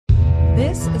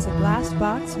This is a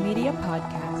Glassbox Media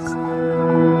podcast.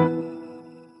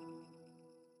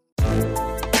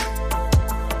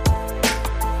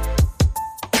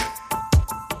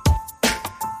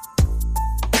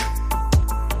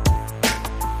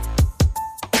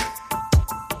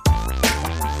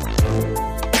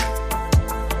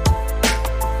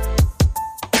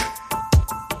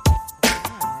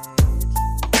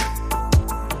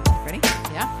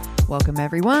 Welcome,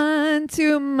 everyone,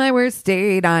 to My Worst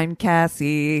Date. I'm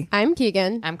Cassie. I'm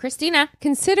Keegan. I'm Christina.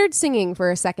 Considered singing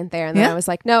for a second there, and then I was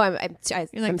like, no, I'm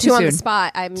too on the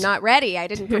spot. I'm not ready. I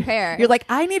didn't prepare. You're like,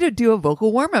 I need to do a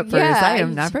vocal warm-up first. I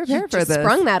am not prepared for this.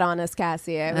 Sprung that on us,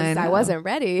 Cassie. I wasn't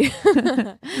ready.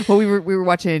 Well, we were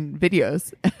watching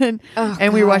videos,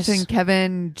 and we were watching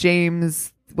Kevin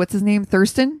James, what's his name?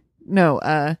 Thurston?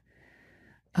 No,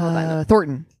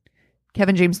 Thornton.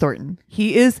 Kevin James Thornton.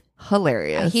 He is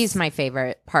hilarious. He's my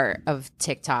favorite part of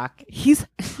TikTok. He's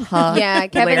yeah,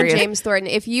 Kevin James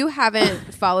Thornton. If you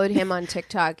haven't followed him on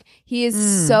TikTok, he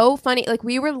is so funny. Like,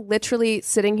 we were literally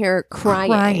sitting here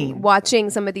crying watching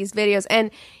some of these videos,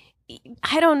 and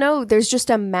I don't know, there's just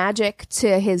a magic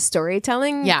to his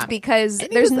storytelling. Yeah, because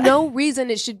there's no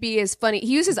reason it should be as funny.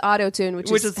 He uses auto-tune,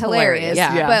 which is hilarious.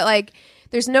 Yeah. But like,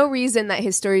 there's no reason that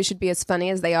his stories should be as funny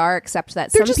as they are, except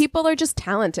that some people are just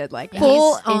talented like that.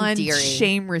 Full on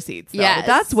shame receipts. Yeah,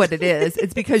 that's what it is.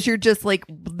 It's because you're just like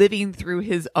living through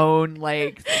his own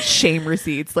like shame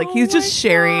receipts. Like he's just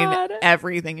sharing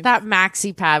everything. That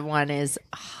maxi pad one is,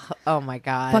 oh my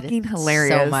god, fucking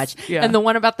hilarious so much. Yeah. And the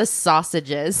one about the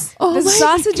sausages. The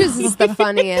sausages is the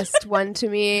funniest one to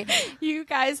me. You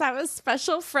guys have a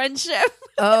special friendship.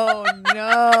 Oh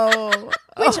no!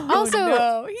 Which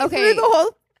also he threw the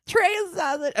whole tray of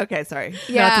sausage. Okay, sorry.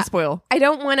 Yeah, not to spoil. I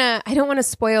don't want to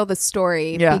spoil the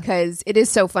story because it is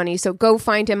so funny. So go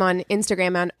find him on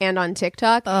Instagram and on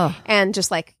TikTok, and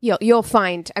just like you'll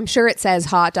find. I'm sure it says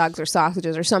hot dogs or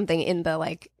sausages or something in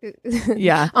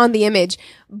the on the image.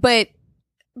 But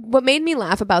what made me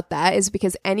laugh about that is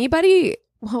because anybody.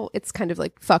 Well, it's kind of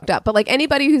like fucked up, but like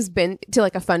anybody who's been to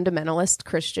like a fundamentalist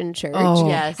Christian church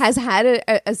has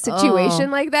had a situation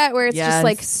like that where it's just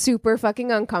like super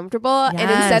fucking uncomfortable. And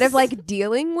instead of like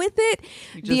dealing with it,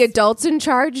 the adults in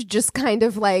charge just kind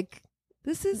of like,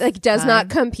 this is like does not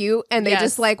compute, and they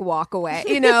just like walk away,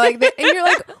 you know, like and you're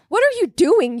like, what are you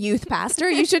doing, youth pastor?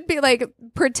 You should be like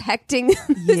protecting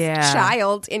this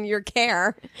child in your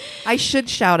care. I should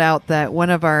shout out that one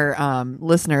of our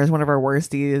listeners, one of our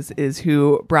worsties, is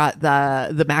who brought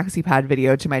the maxi pad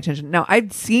video to my attention. Now,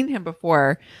 I'd seen him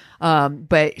before,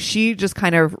 but she just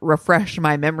kind of refreshed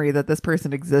my memory that this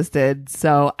person existed.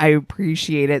 So I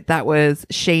appreciate it. That was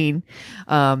Shane.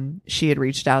 She had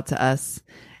reached out to us.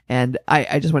 And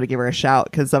I just want to give her a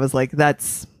shout because I was like,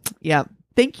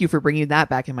 thank you for bringing that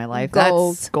back in my life.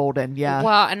 That's golden. Yeah.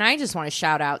 Well, and I just want to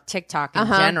shout out TikTok in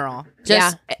general.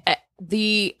 Just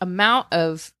the amount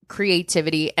of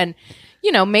creativity. And,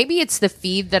 you know, maybe it's the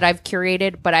feed that I've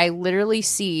curated, but I literally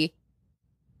see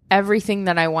everything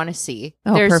that I want to see.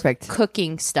 Oh, There's perfect.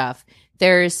 Cooking stuff.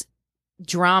 There's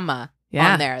drama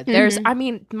on there. There's, I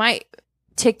mean, my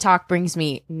TikTok brings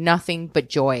me nothing but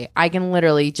joy. I can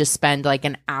literally just spend like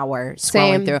an hour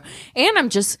scrolling through, and I'm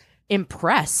just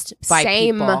impressed by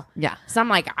people. Yeah. So I'm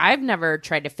like, I've never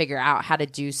tried to figure out how to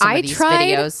do some of these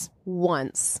videos.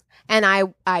 Once, and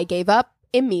I gave up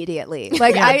immediately.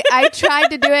 Like I tried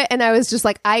to do it, and I was just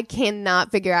like, I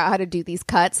cannot figure out how to do these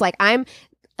cuts. Like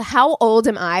how old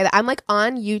am I that I'm like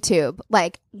on YouTube,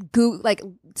 like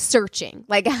searching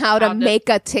like how to make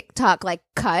a TikTok like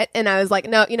cut, and I was like,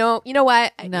 no, you know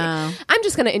what? No, I'm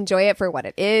just gonna enjoy it for what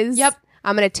it is. Yep.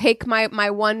 I'm gonna take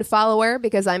my one follower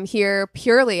because I'm here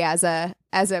purely as a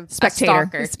spectator.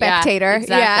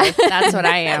 Yeah, exactly. That's what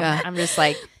I am. I'm just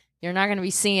like, you're not gonna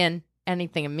be seeing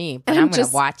anything of me, but I'm gonna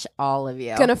watch all of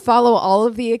you. Gonna follow all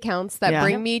of the accounts that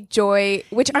bring me joy,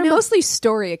 which are mostly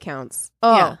story accounts.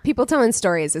 People telling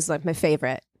stories is like my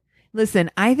favorite. Listen,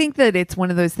 I think that it's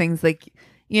one of those things like,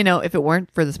 you know, if it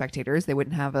weren't for the spectators, they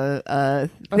wouldn't have a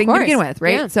thing to begin with,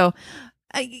 right? Yeah. So,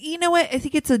 you know what? I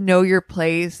think it's a know your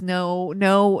place. No,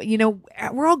 you know,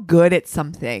 we're all good at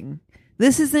something.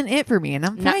 This isn't it for me, and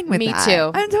I'm fine with that. Me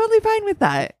too. I'm totally fine with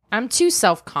that. I'm too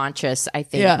self-conscious, I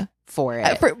think, for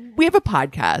it. We have a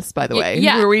podcast, by the way,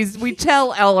 where we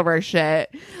tell all of our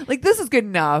shit. Like, this is good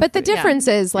enough. But the difference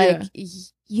is like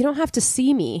you don't have to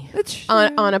see me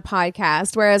on a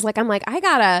podcast, whereas like I'm like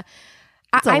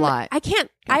It's a lot. I can't.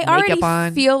 I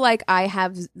already feel like I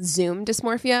have Zoom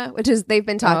dysmorphia, which is they've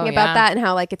been talking about that and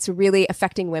how like it's really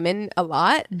affecting women a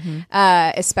lot,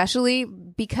 especially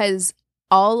because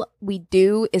all we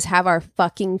do is have our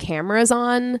fucking cameras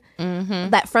on,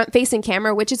 that front-facing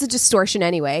camera, which is a distortion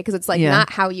anyway, because it's like not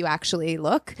how you actually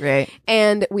look. Right.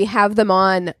 And we have them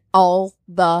on all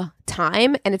the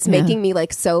time, and it's making me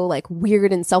like so like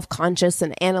weird and self-conscious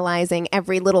and analyzing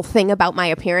every little thing about my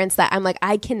appearance that I'm like,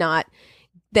 I cannot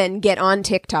then get on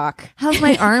TikTok. How's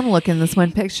my arm look in this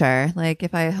one picture? Like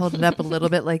if I hold it up a little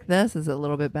bit like this, is it a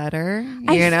little bit better?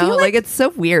 You know, like it's so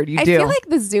weird. I feel like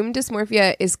the Zoom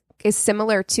dysmorphia is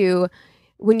similar to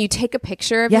when you take a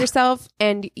picture of yourself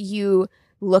and you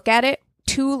look at it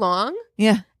too long.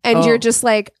 Yeah. And you're just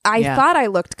like, I thought I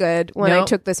looked good when I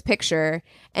took this picture.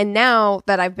 And now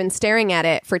that I've been staring at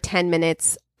it for 10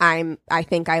 minutes, I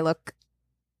think I look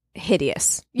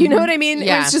hideous. You know what I mean?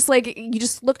 Yeah. It's just like, you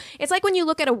just look, it's like when you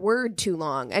look at a word too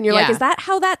long and you're like, is that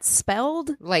how that's spelled?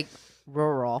 Like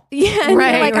rural. Yeah. And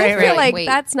I feel like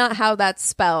that's not how that's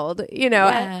spelled. You know,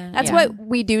 that's what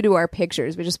we do to our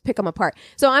pictures. We just pick them apart.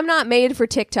 So I'm not made for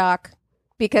TikTok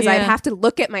because I'd have to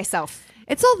look at myself.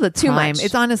 It's all the time. Too much.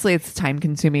 It's honestly, it's time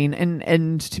consuming,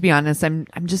 and to be honest, I'm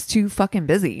just too fucking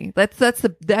busy.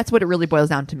 That's what it really boils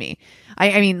down to me.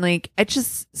 I mean, like, it's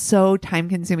just so time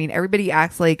consuming. Everybody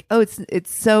acts like, oh,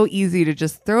 it's so easy to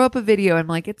just throw up a video. I'm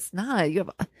like, it's not. You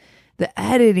have the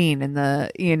editing and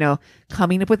the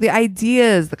coming up with the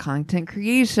ideas, the content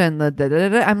creation, the da da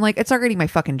da. I'm like, it's already my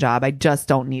fucking job. I just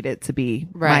don't need it to be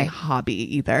my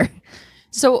hobby either.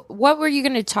 So what were you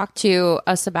going to talk to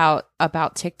us about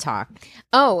TikTok?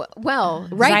 Oh, well,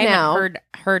 right now. I haven't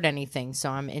heard anything, so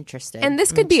I'm interested. And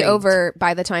this could be over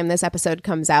by the time this episode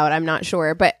comes out. I'm not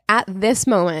sure. But at this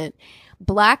moment,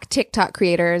 Black TikTok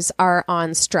creators are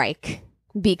on strike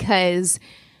because,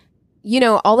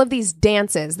 all of these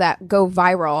dances that go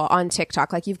viral on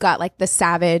TikTok, like you've got like the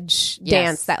Savage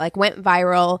dance that like went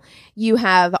viral. You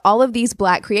have all of these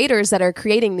Black creators that are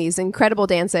creating these incredible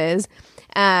dances.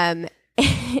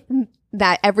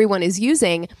 That everyone is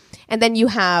using, and then you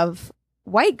have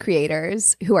white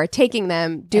creators who are taking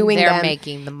them, doing them, they're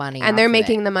making the money, and they're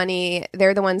making the money.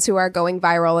 They're the ones who are going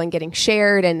viral and getting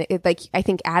shared. And like I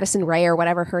think Addison Rae or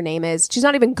whatever her name is, she's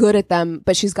not even good at them,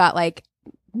 but she's got like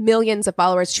millions of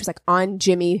followers. She was like on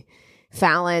Jimmy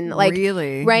Fallon, like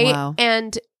really, right? Wow.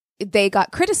 And they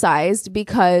got criticized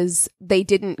because they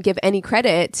didn't give any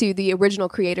credit to the original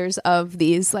creators of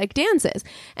these like dances,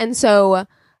 and so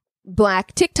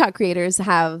Black TikTok creators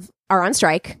are on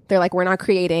strike. They're like, we're not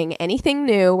creating anything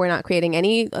new. We're not creating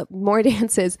any more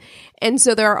dances. And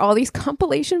so there are all these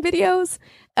compilation videos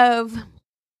of,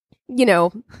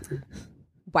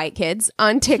 white kids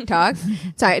on TikTok.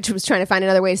 Sorry, I was trying to find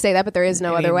another way to say that, but there is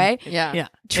no other way. Yeah.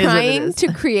 Trying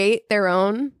to create their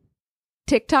own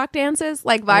TikTok dances,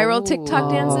 like viral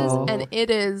TikTok dances. And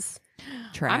it is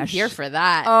trash. I'm here for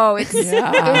that. Oh, it's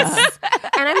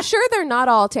and I'm sure they're not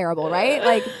all terrible, right?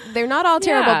 Like they're not all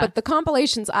terrible, but the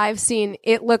compilations I've seen,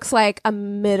 it looks like a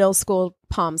middle school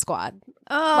Palm Squad.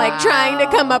 Like trying to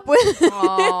come up with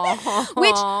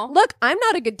which look, I'm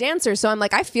not a good dancer, so I'm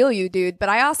like, I feel you, dude, but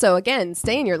I also again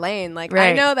stay in your lane. Like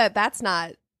I know that's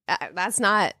not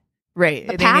right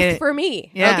the path for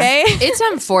me. Yeah. Okay. It's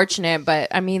unfortunate, but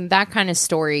I mean that kind of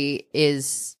story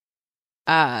is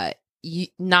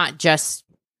not just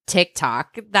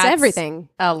TikTok. That's everything.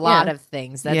 A lot of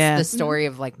things. That's the story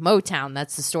of like Motown.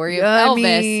 That's the story of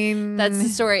Elvis. That's the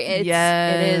story. It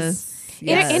is.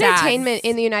 Yes. Entertainment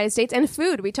in the United States and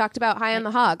food. We talked about High on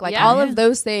the Hog. Like all of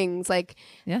those things, like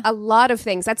a lot of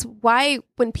things. That's why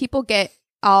when people get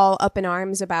all up in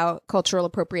arms about cultural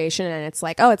appropriation and it's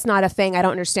like, oh, it's not a thing. I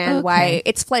don't understand why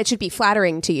it should be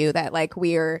flattering to you that like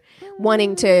we're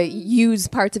wanting to use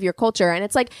parts of your culture. And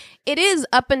it's like, it is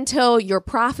up until you're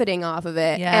profiting off of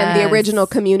it and the original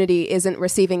community isn't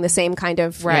receiving the same kind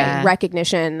of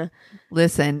recognition.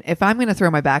 Listen, if I'm going to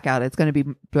throw my back out, it's going to be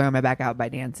throwing my back out by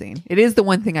dancing. It is the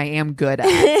one thing I am good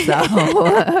at.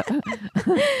 So.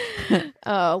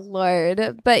 Oh,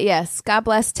 Lord. But yes, God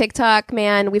bless TikTok,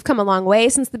 man. We've come a long way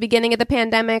since the beginning of the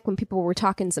pandemic when people were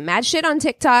talking some mad shit on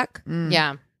TikTok.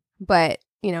 Yeah. But,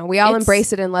 we all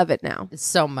embrace it and love it now.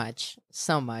 So much.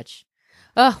 So much.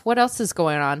 What else is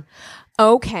going on?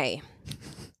 Okay.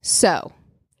 So,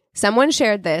 someone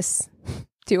shared this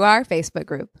to our Facebook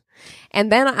group.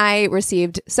 And then I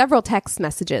received several text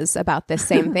messages about this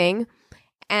same thing.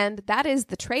 And that is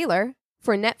the trailer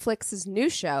for Netflix's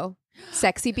new show,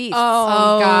 Sexy Beasts.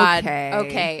 Oh, God.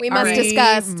 Okay. We must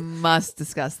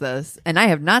discuss this. And I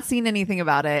have not seen anything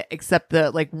about it except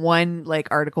the one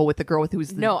article with the girl who's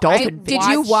the dolphin. Did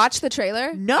you watch the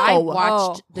trailer? No. I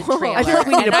watched the trailer. I feel like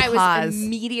we need to pause. I was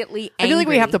immediately angry. I feel like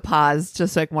we have to pause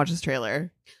just so I can watch this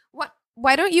trailer.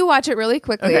 Why don't you watch it really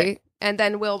quickly? Okay. And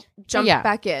then we'll jump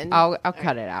back in. I'll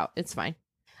cut it out. It's fine.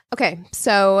 Okay,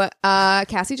 so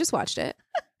Cassie just watched it.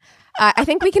 I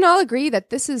think we can all agree that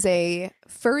this is a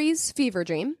furry's fever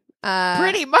dream.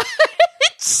 Pretty much.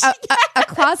 A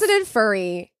closeted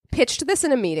furry pitched this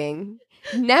in a meeting,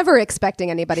 never expecting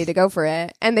anybody to go for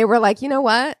it. And they were like, you know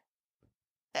what?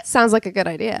 Sounds like a good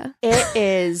idea. It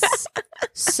is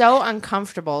so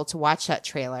uncomfortable to watch that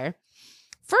trailer.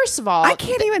 First of all, I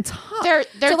can't even talk. They're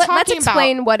So talking let's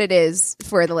explain about what it is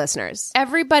for the listeners.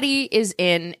 everybody is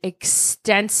in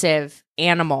extensive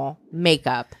animal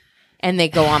makeup and they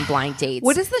go on blind dates.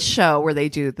 What is the show where they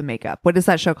do the makeup? What is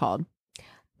that show called?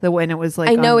 The when it was like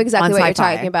I know exactly on what you're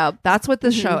Sci-Fi. talking about. That's what the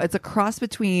Mhm. show. It's a cross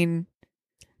between.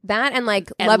 That and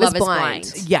like And Love is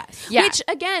Blind. Yes. Yeah. Which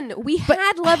again, we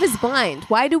had Love is Blind.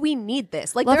 Why do we need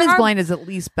this? Like Love there is are, Blind is at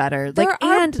least better. There Like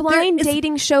are and blind there is-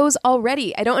 dating shows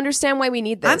already. I don't understand why we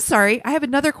need this. I'm sorry. I have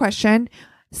another question.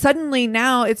 Suddenly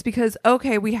now it's because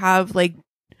okay, we have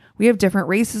different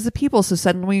races of people, so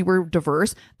suddenly we're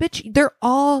diverse. Bitch, they're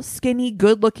all skinny,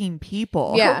 good-looking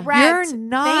people. Yeah. Correct. You're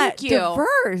not Thank you.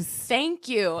 diverse. Thank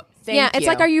you. It's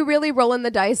like, are you really rolling the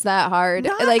dice that hard?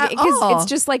 Not Like, at because all. it's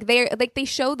just like they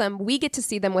show them. We get to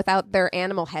see them without their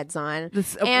animal heads on,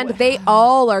 This- and they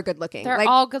all are good looking. They're Like,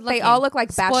 all good They looking. all look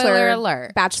like Spoiler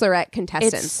alert. bachelorette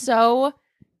contestants. It's so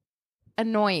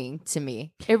annoying to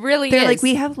me. It really They're is. like,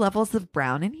 we have levels of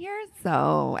brown in here,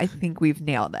 so I think we've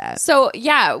nailed it. So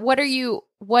yeah, what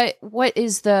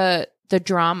is the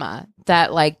drama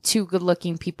that like two good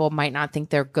looking people might not think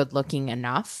they're good looking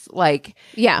enough? Like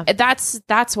yeah,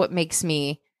 that's what makes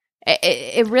me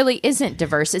it really isn't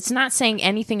diverse. It's not saying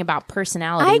anything about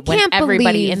personality I when can't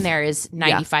everybody believe- in there is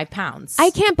 95 pounds. I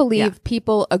can't believe Yeah.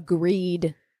 people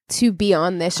agreed to be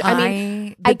on this show. I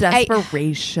mean, the I-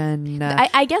 desperation.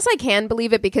 I guess I can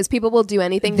believe it because people will do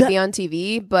anything to The- be on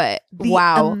TV. But the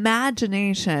wow,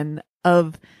 imagination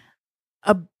of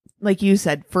a, like you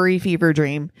said, furry fever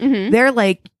dream. Mhm. They're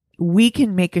like, we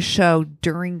can make a show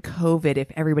during COVID if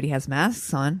everybody has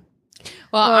masks on.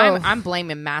 Well, Oh. I'm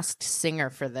blaming Masked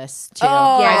Singer for this too. Oh.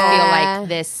 I Yeah. feel like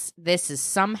this is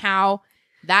somehow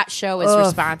that show is Ugh.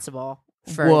 responsible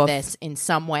for Woof. this in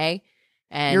some way.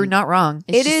 And You're not wrong.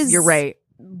 it's It just- is- You're right.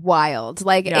 wild.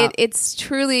 Like Yeah. it's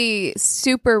truly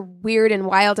super weird and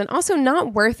wild, and also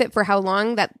not worth it for how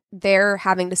long that they're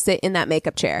having to sit in that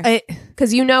makeup chair.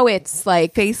 Because it's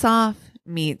like Face Off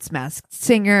meets Masked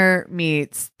Singer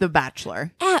meets The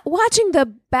Bachelor. watching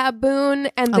the baboon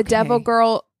and the Okay. devil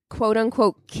girl quote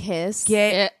unquote kiss.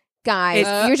 It- Guys,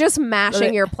 It's- you're just mashing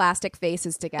Ugh. your plastic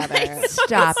faces together.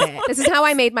 Stop it. This is how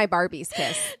I made my Barbies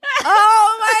kiss.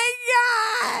 Oh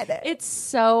my God. It's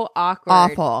so awkward.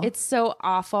 Awful. It's so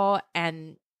awful,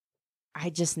 and I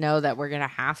just know that we're gonna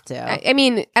have to. I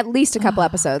mean, at least a couple Oh,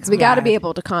 episodes. We got to God. be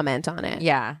able to comment on it.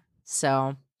 Yeah.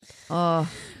 So, Oh,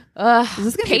 is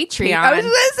this gonna be Patreon. I was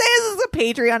going to say, is this a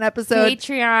Patreon episode?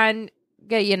 Patreon.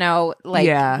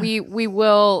 Yeah. we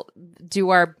will do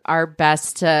our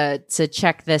best to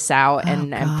check this out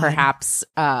and God. perhaps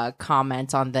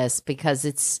comment on this because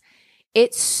it's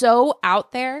so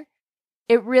out there.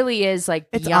 It really is like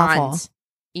It's beyond awful.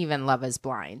 even Love is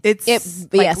Blind. It's Yes,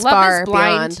 Love far is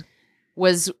Blind beyond.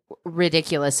 was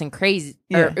ridiculous and crazy.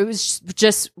 Yeah. Or it was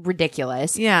just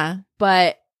ridiculous. yeah.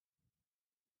 But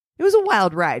It was a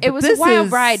wild ride. it but was a this wild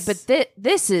is ride. But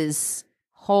this is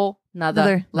whole nother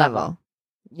another level. level.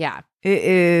 Yeah. It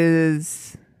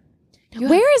is.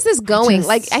 Where is this going? just-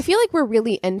 Like, I feel like we're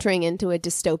really entering into a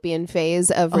dystopian phase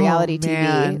of reality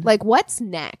man. TV. Like, what's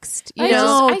next? You I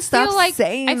know? know, I stop feel like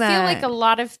saying I feel that. like a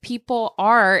lot of people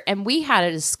are, and we had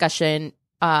a discussion,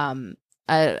 an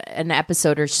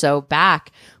episode or so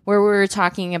back where we were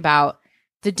talking about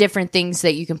the different things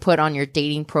that you can put on your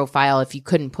dating profile if you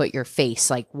couldn't put your face.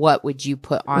 Like, what would you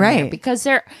put on there? Right. Because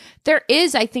there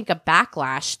is, I think, a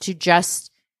backlash to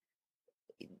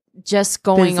just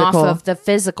going off Physical. of the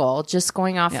physical, just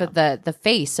going off Yeah. of the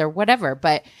face or whatever.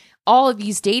 But all of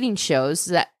these dating shows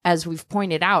that, as we've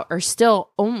pointed out, are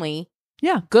still only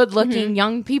good looking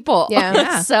young people. Yeah.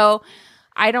 Yeah. So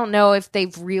I don't know if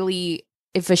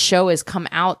if a show has come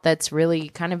out that's really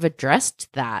kind of addressed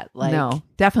that. Like, no,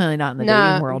 definitely not in the Not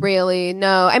dating world. really.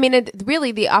 No, I mean,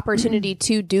 really, the opportunity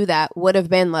to do that would have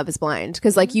been Love is Blind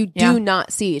because, like, you do Yeah.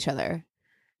 not see each other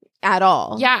at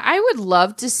all. yeah, I would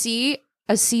love to see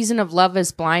a season of Love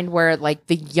is Blind where like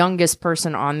the youngest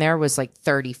person on there was like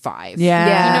 35. Yeah.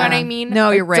 Yeah. You know what I mean? No,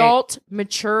 you're right. Adult,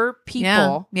 mature people.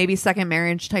 Yeah. Maybe second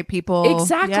marriage type people.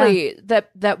 Exactly.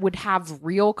 That would have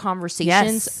real conversations.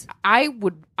 Yes. I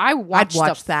watch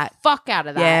watch the that. fuck out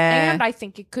of that. Yeah. And I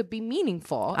think it could be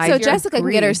meaningful. I So agree. Jessica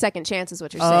can get her second chance, is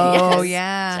what you're saying. Oh,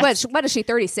 Yes. yeah. What is she,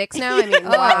 36 now? I mean, Oh,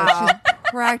 wow.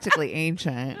 practically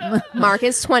ancient. Mark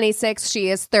is 26. She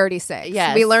is 36.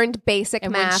 Yes. We learned basic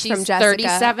And when math she's from Jessica.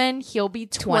 37, he'll be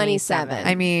 27.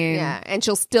 I mean, Yeah, and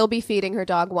she'll still be feeding her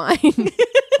dog wine.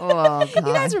 oh god.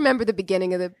 You guys remember the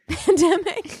beginning of the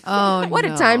pandemic? Oh, What a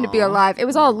time to be alive. It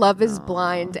was all Love is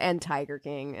Blind and Tiger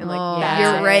King. And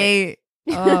you're right.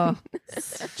 Oh.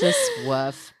 Just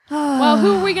woof. Well,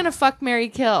 who are we going to fuck, marry,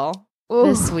 kill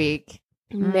this week?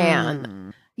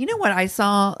 Man. You know what I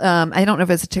saw? I don't know if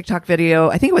it's a TikTok video.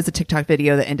 I think it was a TikTok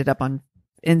video that ended up on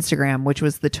Instagram, which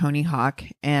was the Tony Hawk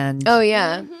and Oh,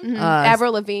 yeah. Mm-hmm.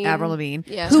 Avril Lavigne. Avril Lavigne.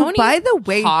 Yeah. Who, Tony by the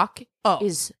way, Hawk oh,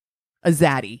 is a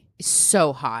zaddy.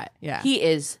 so hot. Yeah. He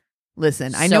is.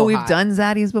 Listen, I So know we've hot. done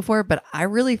zaddies before, but I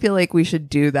really feel like we should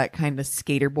do that kind of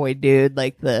skater boy dude,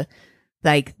 like that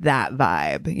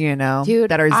vibe, you know, Dude,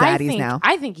 that are zaddies now.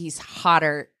 I think he's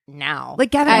hotter now.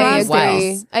 Like Gavin I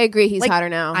Rossdale. agree. He's Like, hotter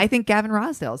now. I think Gavin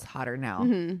Rossdale's hotter now.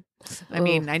 Mm-hmm. I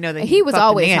mean, I know that He was fucked a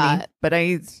always nanny, hot. but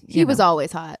He was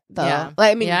always hot, though. Yeah.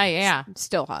 Like, I mean, Yeah.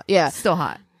 still hot. Yeah. still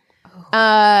hot.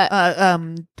 Uh,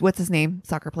 What's his name?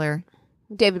 Soccer player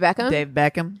David Beckham. Dave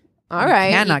Beckham. All right.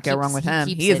 You cannot He go keeps- wrong with he him.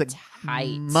 keeps He is a it tight.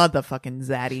 motherfucking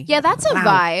zaddy. Yeah, that's a Wow.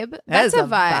 vibe. That's is a a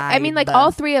vibe. I mean, like vibe.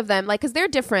 all three of them, like, because they're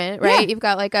different, right? Yeah. You've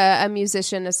got like a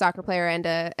musician, a soccer player, and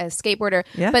a skateboarder,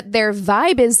 Yeah. but their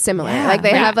vibe is similar. Yeah. Like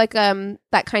they Yeah. have like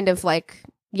that kind of like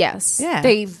Yeah.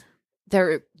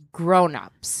 They're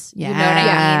grown-ups. Yeah. You know what I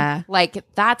Yeah. mean? Like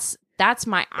that's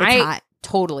my hot.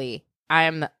 totally.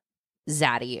 I'm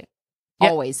zaddy. Yeah.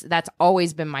 Always. That's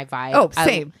always been my vibe. Oh,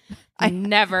 same. I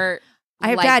never I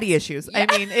have liked- daddy issues. Yeah.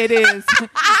 I mean, it is.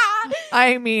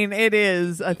 I mean, it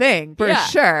is a thing for Yeah.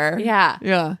 sure. Yeah.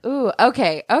 Yeah. Ooh,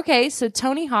 okay. So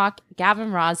Tony Hawk,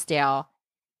 Gavin Rossdale,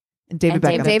 And David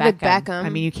And Beckham. David Beckham. Beckham. I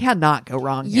mean, you cannot go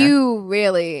wrong here. you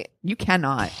really You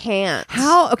cannot. can't.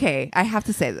 How? Okay, I have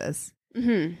to say this.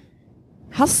 Mhm.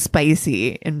 How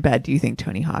spicy in bed do you think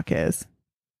Tony Hawk is?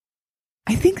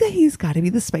 I think that he's got to be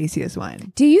the spiciest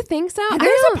one. Do you think so? And I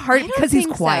there's a don't- part I don't because he's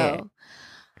think quiet. so.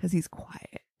 Because he's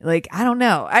quiet. Like, I don't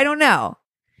know.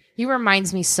 he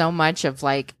reminds me so much of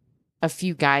like a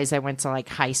few guys I went to like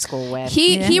high school with.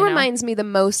 He Yeah. he You know? reminds me the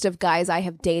most of guys I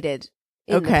have dated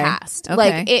in the Okay. past. Okay.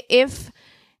 Like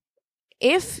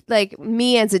if like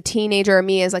me as a teenager or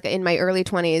me as like in my early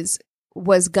 20s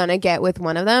was gonna get with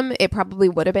one of them, it probably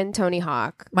would have been Tony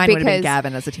Hawk. Mine would have been because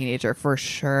Gavin as a teenager for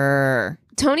sure.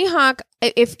 Tony Hawk,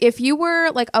 if you were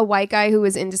like a white guy who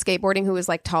was into skateboarding who was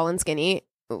like tall and skinny,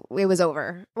 it was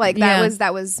over. Like Yeah.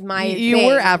 that was my You thing.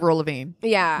 were Avril Lavigne.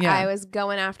 Yeah, Yeah. I was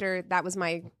going after that was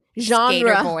my Skater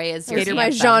genre. boy is It was your my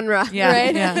anthem. genre, Yeah,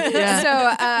 right? yeah.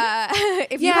 So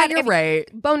if you Yeah, had you're if- right.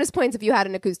 bonus points if you had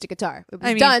an acoustic guitar. It was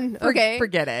I mean, done. Okay,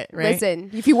 forget it. Right? Listen,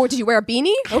 if you wore, did you wear a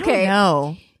beanie? Okay.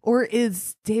 No. Or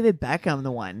is David Beckham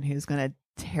the one who's going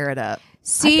to tear it up? I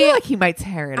See, feel like he might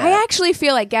tear it up. I actually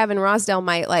feel like Gavin Rossdale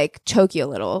might like choke you a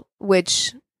little,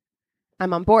 which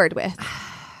I'm on board with.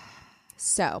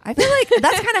 So I feel like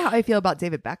that's kind of how I feel about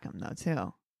David Beckham, though,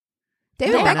 too.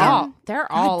 David don't They're know. Beckham.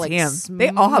 they're all God like damn. They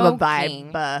all have a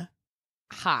smoking vibe.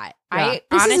 hot. Yeah. I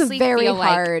This honestly is a very feel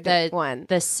hard like one.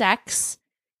 the sex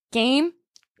game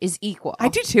is equal. I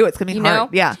do, too. It's going to be You hard. know?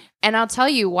 Yeah. And I'll tell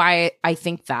you why I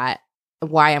think that,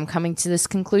 why I'm coming to this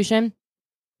conclusion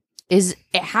is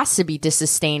it has to be to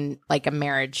sustain like a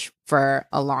marriage for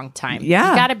a long time.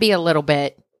 Yeah. You got to be a little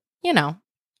bit,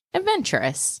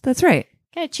 adventurous. That's right.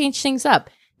 Got to change things up.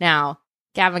 Now,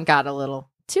 Gavin got a little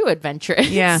too adventurous.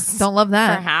 Yeah. Don't love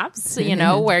that. Perhaps,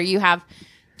 where you have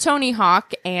Tony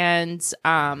Hawk and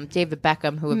David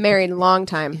Beckham who have Married a long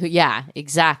time. yeah,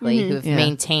 exactly, Mhm. who have Yeah.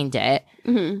 maintained it,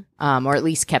 Mhm. or at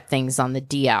least kept things on the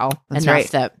DL That's enough right.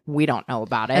 that we don't know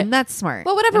about it. And that's smart.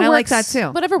 Well, whatever And works. I like that,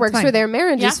 too. Whatever It's works fine. for their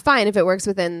marriage Yeah. is fine if it works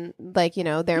within like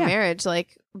their Yeah. marriage.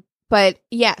 Like, but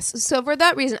yes. So for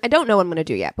that reason, I don't know what I'm going to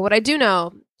do yet. But what I do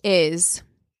know is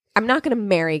I'm not going to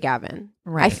marry Gavin.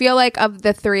 Right. I feel like of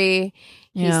the three,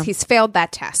 Yeah. he's failed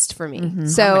that test for me. Mhm.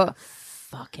 So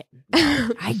Fuck it.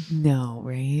 I know,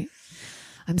 right?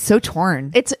 I'm so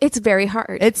torn. it's very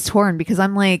hard. It's torn because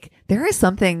I'm like, there is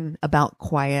something about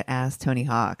quiet ass Tony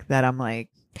Hawk that I'm like,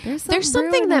 there's something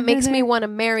brewing that under makes me there. want to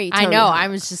marry I Tony know. Hawk. I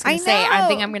was just gonna I say. I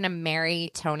think know. I'm gonna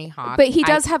marry Tony Hawk. But he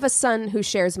does have a son who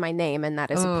shares my name, and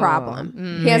that is a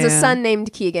problem. He has a yeah. son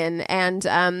named Keegan, and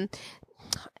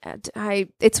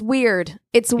it's weird.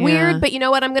 It's Yeah. weird, but you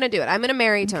know what? I'm gonna do it. I'm gonna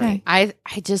marry Tony. Okay.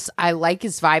 I like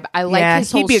his vibe. I like yeah,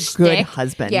 his he'd whole be a good shtick.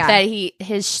 husband. Yeah. That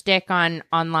his shtick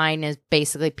online is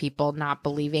basically people not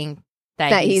believing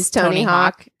that he's Tony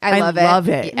Hawk. I love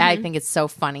it. I think it's so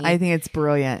funny. I think it's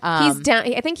brilliant. He's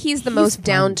down. I think he's the most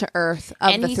down to earth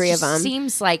of the three of them.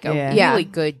 Seems like a really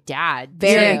good dad.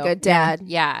 Very good dad.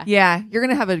 Yeah. Yeah. You're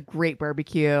gonna have a great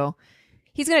barbecue.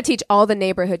 He's going to teach all the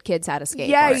neighborhood kids how to skate.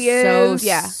 Yeah, he is.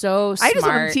 So smart. I just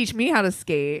want him to teach me how to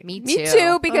skate. Me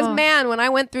too. Because, man, when I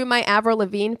went through my Avril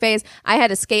Lavigne phase, I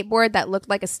had a skateboard that looked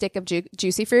like a stick of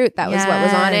juicy fruit. That was what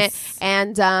was on it.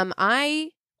 And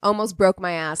I almost broke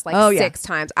my ass 6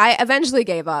 times. I eventually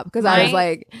gave up because I was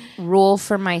like... rule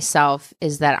for myself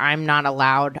is that I'm not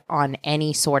allowed on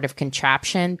any sort of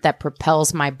contraption that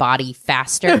propels my body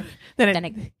faster than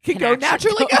it can go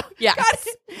naturally. Yeah.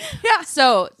 Yeah.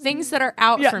 So things that are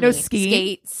out for me.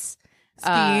 Skates.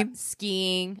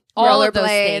 Skiing, all of those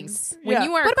things. When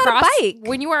you are what about a bike?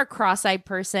 When you are a cross-eyed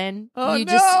person, you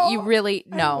don't ride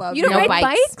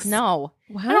bikes? No.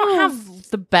 Wow. I don't have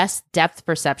the best depth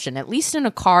perception. At least in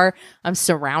a car, I'm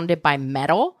surrounded by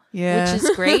metal, which is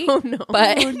great.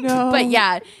 But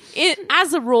yeah,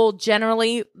 as a rule,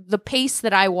 generally the pace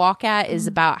that I walk at is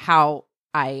about how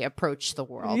I approach the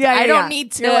world. I don't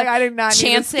need to I did not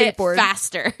chance need it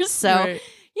faster. So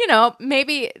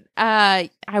maybe I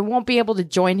won't be able to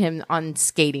join him on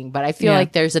skating, but I feel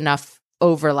like there's enough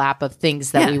overlap of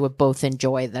things that we would both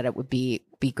enjoy that it would be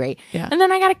great. Yeah. And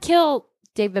then I got to kill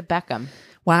David Beckham.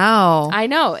 Wow. I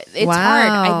know. It's hard.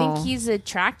 I think he's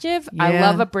attractive. Yeah. I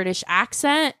love a British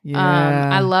accent. Yeah.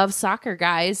 I love soccer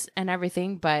guys and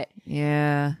everything, but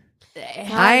I've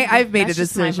made a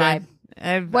decision.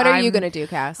 What are you going to do,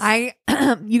 Cass?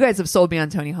 You guys have sold me on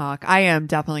Tony Hawk. I am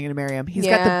definitely going to marry him. He's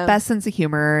got the best sense of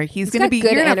humor. He's going to be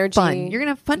good you're energy. Have fun. You're going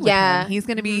to have fun with him.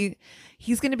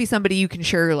 He's going to be somebody you can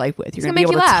share your life with. You're going to be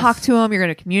able to talk to him. You're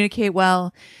going to communicate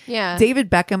well. Yeah. David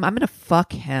Beckham, I'm going to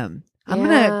fuck him. I'm going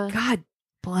to, God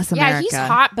bless America. Yeah, he's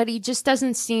hot, but he just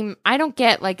doesn't seem, I don't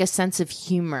get like a sense of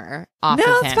humor off of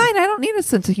him. No, it's fine. I don't need a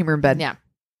sense of humor in bed. Yeah.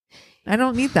 I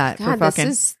don't need that for fucking.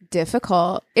 This is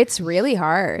difficult. It's really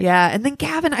hard. Yeah. And then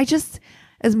Gavin,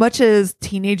 as much as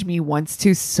teenage me wants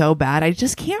to so bad, I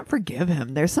just can't forgive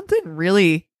him. There's something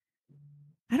really,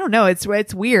 I don't know. It's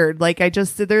weird. Like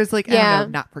there's like, I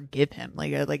don't know, not forgive him.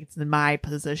 Like it's in my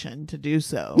position to do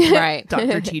so. Right.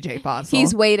 Dr. TJ Fossil.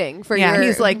 He's waiting for your.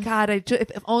 He's like, God,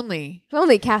 if only. If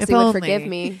only Cassie would forgive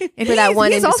me for that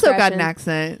one He's also got an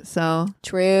accent, so.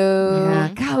 True.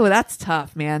 Yeah. God, that's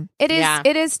tough, man. It is. Yeah.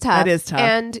 It is tough. It is tough.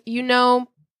 And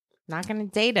not going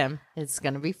to date him. It's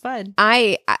going to be fun.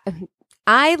 I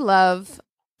love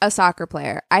a soccer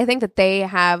player. I think that they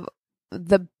have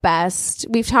the best.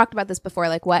 We've talked about this before,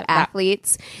 like what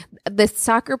athletes, the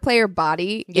soccer player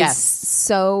body is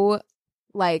so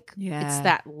like it's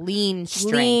that lean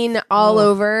strength. all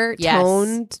over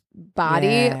toned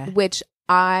body, which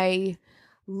I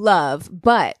love.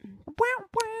 But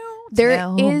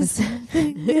there is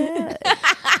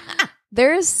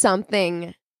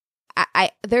something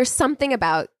there's something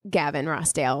about Gavin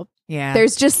Rossdale. Yeah.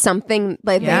 There's just something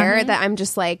there that I'm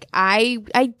just like, I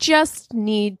just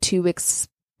need to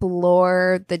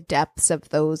explore the depths of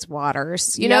those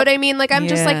waters. You know what I mean? Like, I'm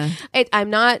just like, I'm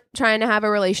not trying to have a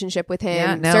relationship with him.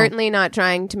 Yeah, no. Certainly not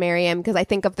trying to marry him, because I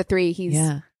think of the three, he's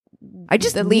I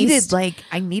just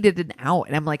needed an out,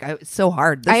 and I'm like, it's so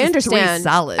hard. This I understand. Is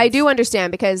 3 solids. I do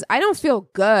understand, because I don't feel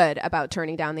good about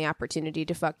turning down the opportunity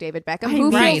to fuck David Beckham.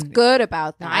 Who feels good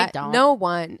about that? No, I don't. No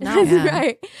one. No.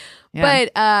 Right. Yeah.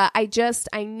 But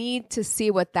I need to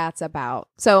see what that's about.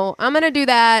 So I'm gonna do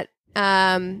that.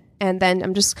 And then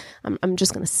I'm just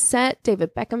gonna set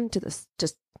David Beckham to this.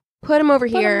 Just put him over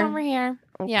here.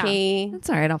 Okay. That's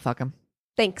all right. I'll fuck him.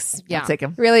 Thanks. Yeah. I'll take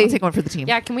him. Really? I'll take one for the team.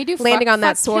 Yeah. Can we do landing on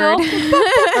that sword?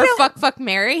 Or fuck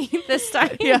Mary this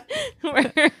time? Yeah.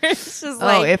 Where it's just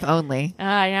like, if only.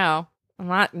 I know.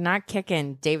 I'm not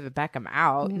kicking David Beckham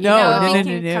out. No. I'm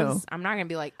not gonna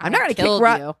be like, I'm not gonna kick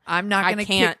you. I'm not gonna. I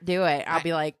can't do it. I'll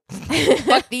be like,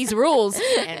 fuck these rules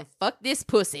and fuck this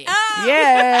pussy.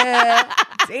 Yeah.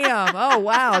 Damn. Oh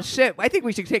wow. Shit. I think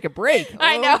we should take a break.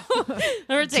 I know.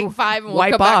 We're gonna take 5 and we'll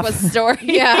come back with stories.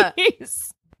 Yeah.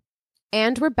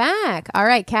 And we're back. All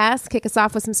right, Cass, kick us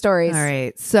off with some stories. All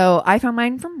right. So I found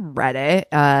mine from Reddit.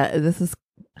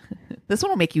 This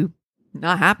one will make you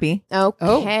not happy. Okay.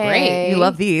 Oh, great. You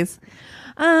love these.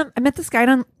 I met this guy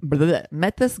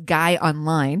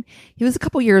online. He was a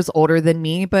couple years older than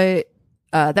me, but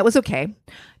that was okay.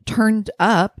 Turned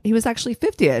up, he was actually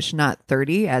 50-ish, not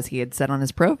 30, as he had said on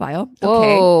his profile.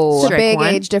 Okay. Whoa. It's a big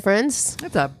age difference.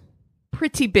 That's a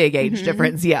pretty big age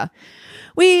difference, yeah.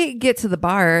 We get to the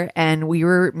bar and we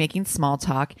were making small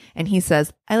talk, and he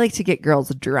says, I like to get girls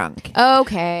drunk.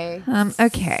 Okay.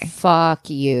 Okay. Fuck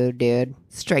you, dude.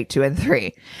 Strike 2 and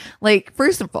 3. Like,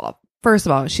 first of all, First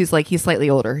of all, she's like, he's slightly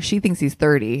older. She thinks he's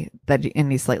 30,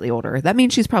 and he's slightly older. That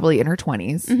means she's probably in her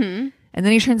 20s. Mm-hmm. And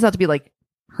then he turns out to be like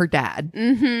her dad.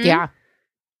 Mm-hmm. Yeah.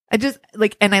 I just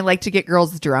like, and I like to get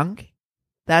girls drunk.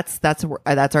 That's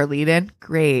our lead in.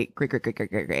 Great.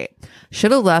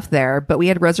 Should have left there, but we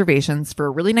had reservations for a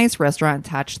really nice restaurant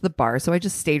attached to the bar, so I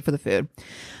just stayed for the food.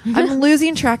 I'm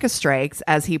losing track of strikes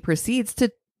as he proceeds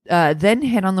to then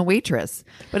hit on the waitress,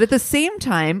 but at the same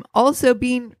time also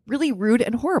being really rude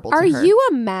and horrible. Are to her. you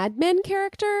a Mad Men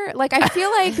character? Like, I feel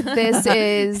like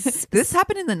this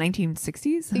happened in the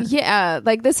 1960s. Yeah,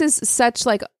 like this is such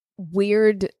like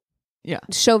weird,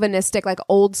 chauvinistic, like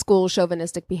old school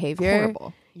chauvinistic behavior.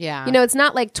 Horrible. Yeah. You know, it's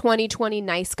not like 2020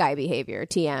 nice guy behavior,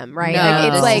 TM, right? No,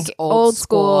 like, it's like old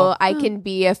school. school. I can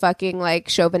be a fucking like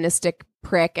chauvinistic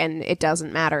prick and it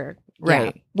doesn't matter.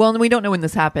 Right. Yeah. Well, we don't know when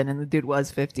this happened, and the dude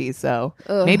was 50, so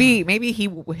maybe he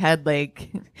had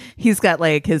like he's got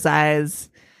like his eyes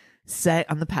set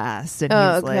on the past, and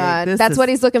he's like, God, that's what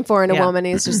he's looking for in a woman.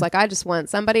 He's just like, I just want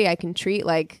somebody I can treat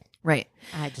like right.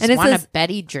 I just want a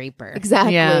Betty Draper.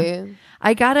 Exactly. Yeah.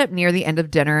 I got up near the end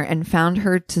of dinner and found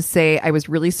her to say I was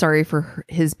really sorry for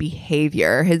his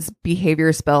behavior. His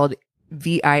behavior spelled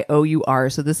VIOUR.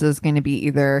 So this is going to be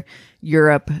either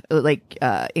Europe, like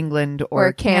England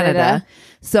or Canada.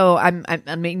 So I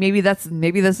mean, maybe this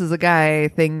is a guy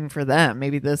thing for them.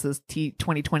 Maybe this is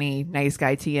 2020 nice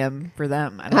guy TM for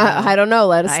them. I don't know.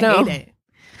 Let us know. Hate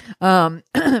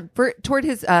it.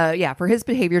 For his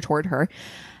behavior toward her,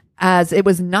 as it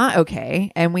was not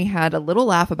okay, and we had a little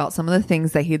laugh about some of the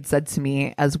things that he had said to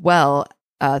me as well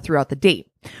throughout the date.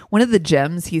 One of the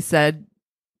gems, he said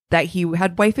that he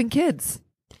had wife and kids.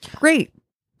 Great.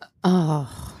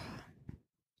 Oh.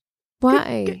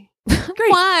 Why?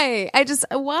 Why?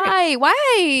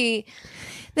 Why?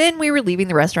 Then we were leaving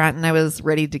the restaurant and I was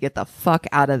ready to get the fuck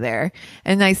out of there.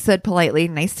 And I said politely,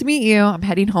 nice to meet you. I'm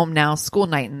heading home now, school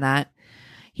night and that.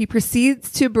 He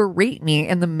proceeds to berate me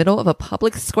in the middle of a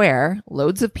public square.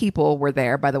 Loads of people were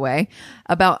there, by the way,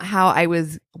 about how I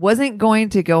wasn't going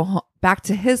to go back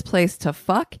to his place to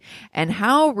fuck, and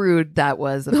how rude that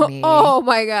was of me. Oh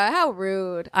my God, how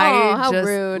rude. I just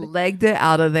rude. legged it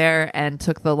out of there and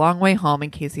took the long way home in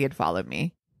case he had followed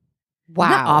me. Wow.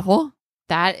 Isn't that awful?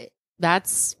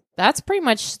 That's pretty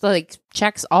much like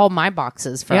checks all my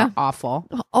boxes for awful.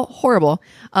 Oh, horrible.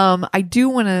 I do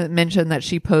want to mention that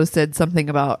she posted something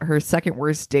about her second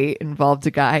worst date involved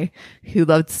a guy who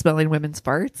loved smelling women's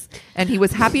farts, and he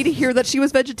was happy to hear that she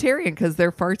was vegetarian because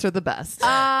their farts are the best. All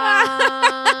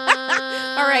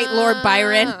right, Lord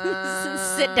Byron,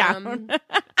 sit down.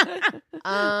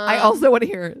 I also want to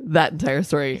hear that entire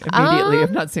story immediately, if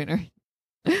not sooner.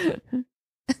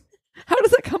 How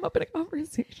does that come up in a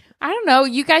conversation? I don't know.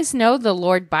 You guys know the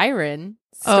Lord Byron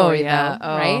story, though,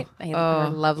 Oh. right? Her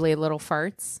lovely little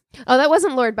farts. Oh, that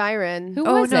wasn't Lord Byron. Who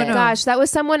was it? No. Gosh, that was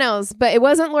someone else. But it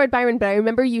wasn't Lord Byron. But I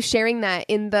remember you sharing that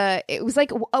it was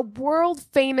like a world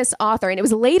famous author, and it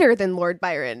was later than Lord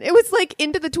Byron. It was like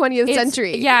into the 20th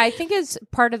century. Yeah, I think it's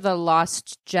part of the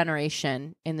lost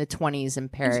generation in the 20s in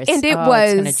Paris. And it it's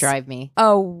was going to drive me.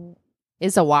 Oh,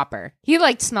 It's a whopper. He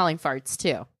liked smelling farts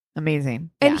too.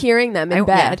 Amazing. and heering them in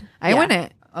bed. I went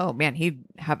it. Oh man, he'd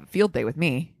have a field day with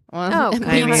me. Well, Oh,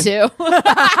 me God. too.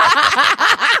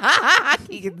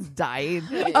 He's dying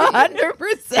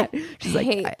 100%. She's I like,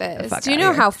 hate "Get the this. fuck Do you outta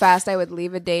know here." how fast I would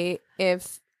leave a date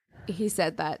if he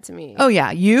said that to me? Oh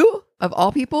yeah, you of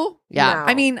all people. Yeah. No.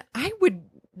 I mean, I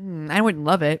wouldn't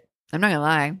love it. I'm not gonna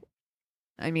lie.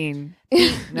 I mean,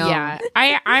 no. Yeah,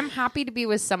 I'm happy to be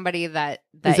with somebody that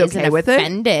Is isn't okay with it?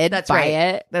 offended That's by right.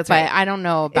 it. That's but right. I don't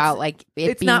know about it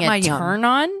it's being not a my yum. turn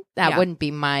on. That Yeah. wouldn't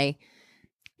be my.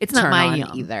 It's not turn my on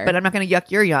yum either. but I'm not gonna yuck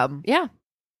your yum. Yeah,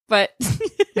 but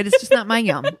But it's just not my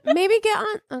yum. Maybe get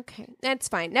on. Okay, that's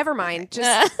fine. Never mind.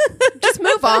 Just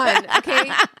move on. Okay.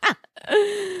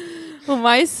 Well,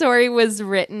 my story was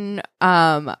written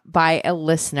by a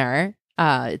listener.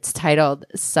 It's titled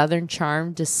 "Southern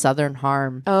Charm to Southern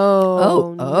Harm."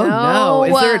 Oh, no!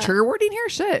 Is there a trigger warning here?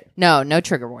 Shit. No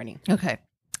trigger warning. Okay.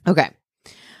 Okay.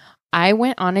 I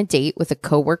went on a date with a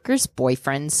coworker's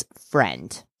boyfriend's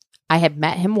friend. I had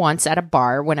met him once at a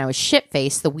bar when I was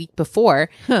shit-faced the week before,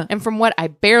 and from what I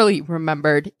barely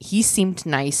remembered, he seemed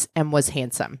nice and was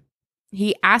handsome.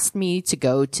 He asked me to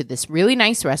go to this really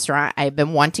nice restaurant I had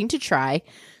been wanting to try.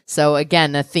 So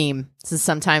again, a theme. So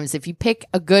sometimes if you pick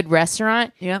a good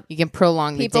restaurant, Yep. you can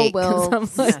prolong the People date. 'Cause will I'm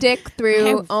like, stick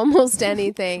through I almost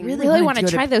anything. really wanted want to to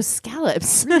go to- try those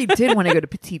scallops. Really did want to go to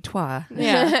Petit Trois.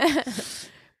 Yeah.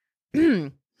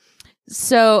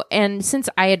 So, and since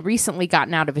I had recently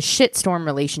gotten out of a shitstorm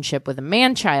relationship with a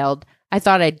man-child, I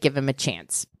thought I'd give him a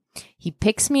chance. He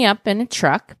picks me up in a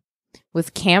truck.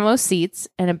 with camo seats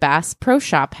and a Bass Pro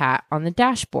Shop hat on the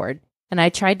dashboard. And I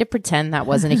tried to pretend that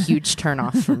wasn't a huge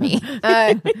turnoff for me.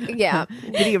 Yeah.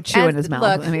 Video chew in his mouth.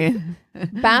 Look, I mean,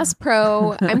 Bass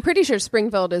Pro, I'm pretty sure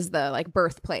Springfield is the like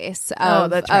birthplace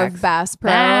of Bass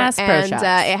Pro. Bass Pro and shops.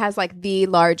 it has like the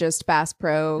largest Bass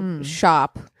Pro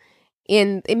shop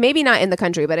maybe not in the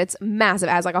country, but it's massive.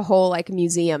 It has like a whole like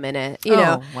museum in it, you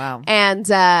know. Wow. And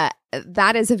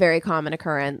that is a very common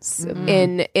occurrence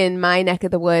in my neck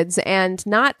of the woods, and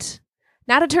not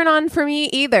a turn on for me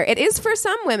either. It is for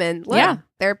some women. Look, Yeah.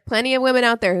 there are plenty of women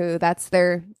out there who that's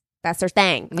their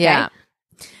thing. Okay? Yeah.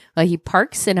 Well, he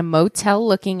parks in a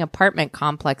motel-looking apartment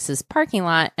complex's parking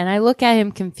lot, and I look at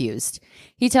him confused.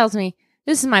 He tells me,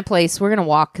 "This is my place. We're going to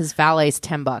walk because valet's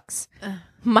 $10.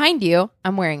 Mind you,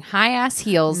 I'm wearing high-ass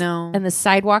heels, and the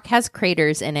sidewalk has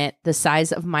craters in it the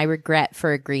size of my regret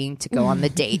for agreeing to go on the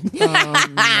date.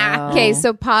 Okay,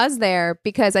 so pause there,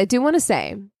 because I do want to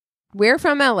say, we're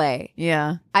from LA.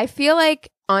 Yeah. I feel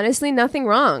like, honestly, nothing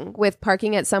wrong with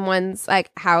parking at someone's like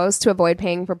house to avoid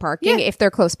paying for parking if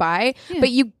they're close by. Yeah. But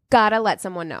you gotta let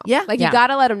someone know. Yeah. Like Yeah. you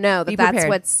gotta let them know that Be that's prepared.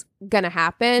 what's gonna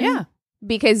happen. Yeah.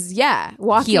 Because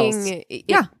walking,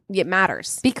 Heels. it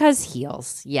matters. Because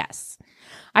heels, yes.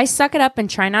 I suck it up and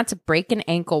try not to break an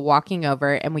ankle walking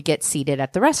over, and we get seated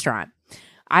at the restaurant.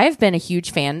 I have been a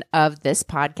huge fan of this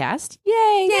podcast.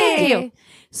 Yay! Thank you.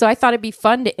 So I thought it'd be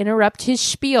fun to interrupt his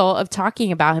spiel of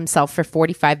talking about himself for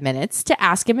 45 minutes to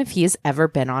ask him if he has ever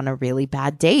been on a really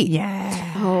bad date.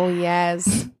 Yeah. Oh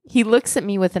yes. He looks at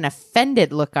me with an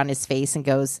offended look on his face and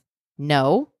goes,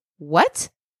 "No? What?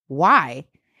 Why?"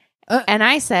 And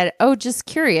I said, "Oh, just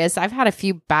curious. I've had a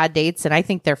few bad dates and I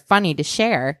think they're funny to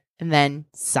share." And then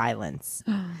silence.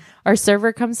 Our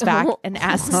server comes back and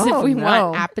asks if we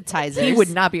want appetizers. He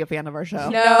would not be a fan of our show.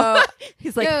 No.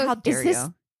 He's like, No, how dare Is this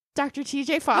you? Dr.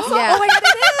 TJ Foster? Yeah. Oh my God,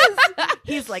 it is.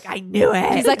 He's like, I knew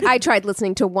it. He's like, I tried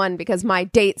listening to one because my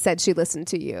date said she listened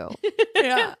to you.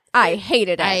 yeah. I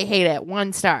hated it. I hate it.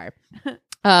 1 star.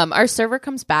 Our server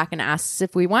comes back and asks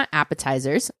if we want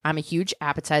appetizers. I'm a huge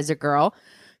appetizer girl.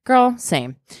 Girl,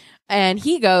 same. And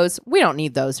he goes, "We don't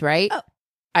need those, right?" Oh.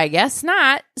 I guess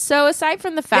not. So aside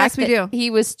from the fact Yes, we that do. he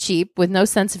was cheap with no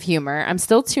sense of humor, I'm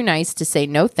still too nice to say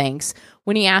no thanks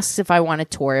when he asks if I want a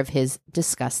tour of his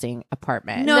disgusting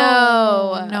apartment.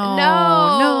 No.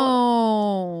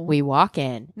 No. We walk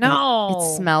in. No.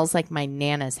 It smells like my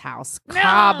Nana's house. No.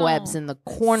 Cobwebs in the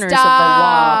corners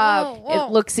Stop. of the wall.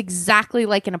 It looks exactly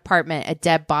like an apartment a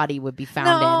dead body would be found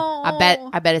No. in.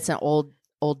 I bet it's an old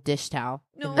dish towel.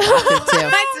 No. in the bathroom, too.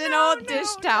 It's an old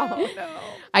dish towel. No.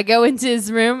 I go into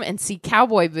his room and see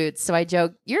cowboy boots, so I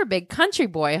joke, "You're a big country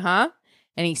boy, huh?"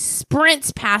 And he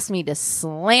sprints past me to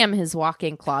slam his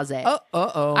walk-in closet.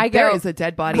 Oh. I There go, is a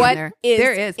dead body "What in there. is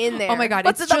there is in there? Oh my God.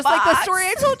 What's it's in the just like the box?" story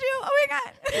I told you. Oh my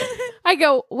God. I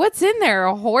go, "What's in there,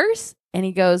 a horse?" And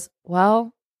he goes,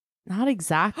 "Well, not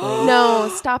exactly." No,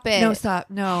 stop it. No, stop.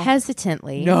 No.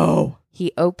 Hesitantly, No.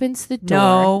 he opens the door,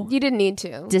 No. You didn't need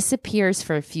to. disappears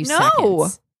for a few No.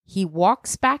 seconds. He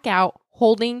walks back out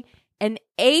holding an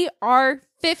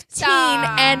AR-15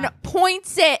 Stop. and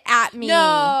points it at me.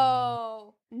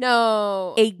 No.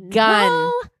 A gun.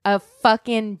 No. A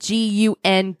fucking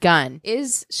GUN gun.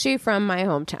 Is she from my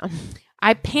hometown?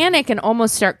 I panic and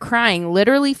almost start crying.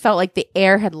 Literally felt like the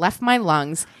air had left my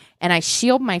lungs, and I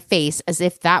shield my face as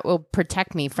if that will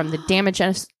protect me from the damage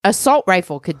an assault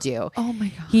rifle could do. Oh my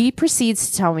God. He proceeds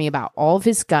to tell me about all of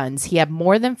his guns. He had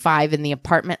more than 5 in the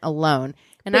apartment alone.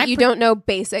 And But you don't know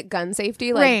basic gun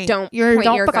safety? Like, Right. don't You're- point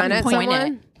don't your fucking gun at point someone?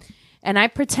 it. And I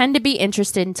pretend to be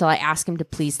interested until I ask him to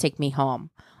please take me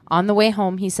home. On the way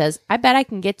home, he says, "I bet I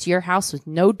can get to your house with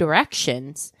no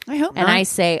directions." I hope And not. I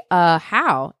say,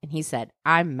 how? And he said,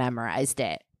 "I memorized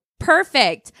it."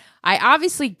 Perfect. I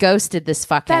obviously ghosted this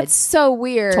fuckhead. That's so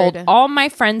weird. Told all my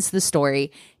friends the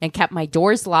story and kept my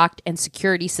doors locked and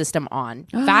security system on.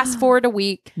 Fast forward a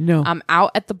week, No. I'm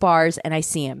out at the bars and I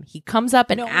see him. He comes up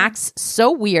and acts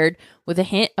so weird with a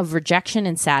hint of rejection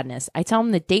and sadness. I tell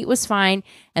him the date was fine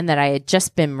and that I had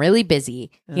just been really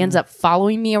busy. He ends up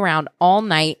following me around all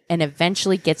night and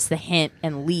eventually gets the hint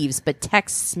and leaves, but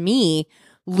texts me,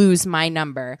 "Lose my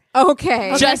number."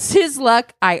 Okay. Just his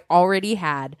luck I already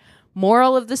had.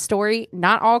 Moral of the story,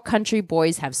 not all country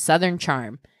boys have southern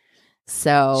charm.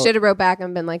 So Should have wrote back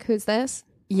and been like, who's this?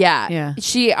 yeah.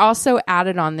 She also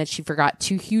added on that she forgot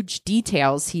 2 huge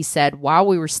details he said while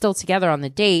we were still together on the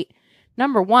date.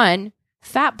 Number 1,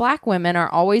 fat black women are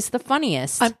always the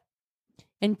funniest.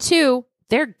 And 2,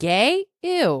 they're gay.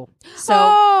 Ew.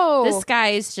 So this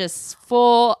guy is just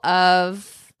full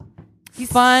of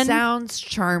fun. Sounds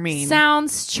charming.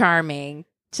 Sounds charming.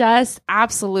 Just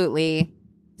absolutely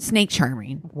Snake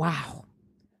charming. Wow.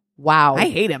 I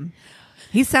hate him.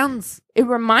 He sounds It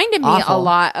reminded me awful. a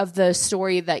lot of the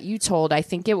story that you told. I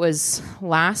think it was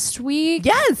last week.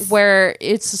 Yes. Where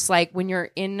it's just like when you're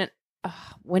in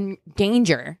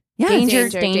danger.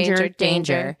 Yes.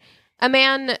 Danger. A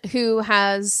man who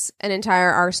has an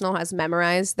entire arsenal has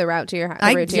memorized the route to your,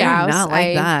 I route to do your house. not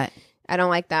like that. I don't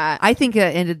like that. I think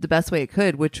it ended the best way it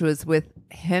could, which was with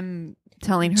him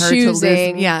telling her Choosing.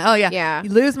 to lose. Yeah. Oh, yeah. Yeah. You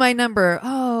lose my number.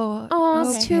 Oh,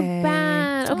 it's too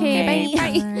bad. Okay,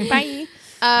 bye. Bye.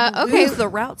 Okay, Lose the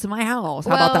route to my house.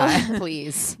 How about that?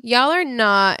 Please. y'all are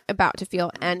not about to feel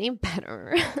any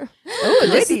better Oh,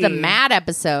 this is the mad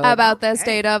episode. about the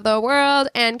state of the world.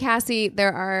 And Cassie,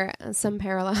 there are some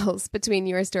parallels between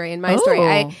your story and my story.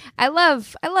 Oh. I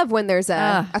love when there's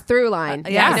a through line.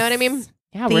 yes. You know what I mean?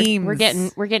 Yeah,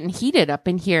 Themes. we're getting heated up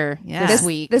in here Yeah. this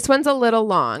week. This one's a little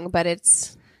long, but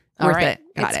it's Worth right. it.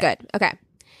 Got it's it. good. Okay.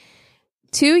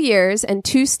 2 years and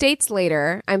 2 states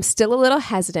later, I'm still a little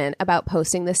hesitant about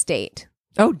posting the state.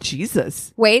 Oh,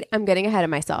 Jesus. Wait, I'm getting ahead of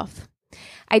myself.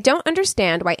 I don't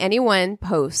understand why anyone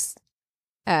posts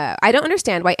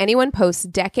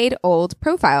decade-old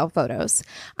profile photos.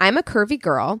 I'm a curvy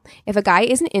girl. If a guy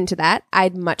isn't into that,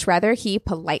 I'd much rather he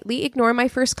politely ignore my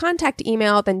first contact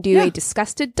email than do a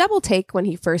disgusted double take when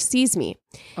he first sees me.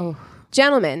 Oh.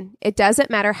 Gentlemen, it doesn't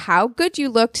matter how good you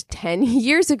looked 10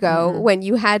 years ago when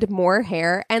you had more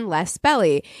hair and less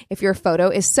belly. If your photo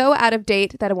is so out of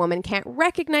date that a woman can't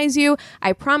recognize you,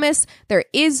 I promise there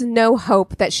is no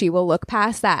hope that she will look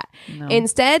past that. No.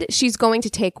 Instead, she's going to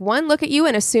take one look at you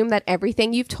and assume that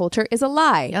everything you've told her is a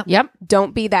lie. Yep.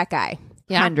 Don't be that guy.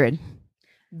 Yeah. 100.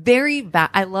 Very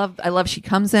I love she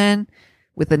comes in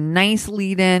with a nice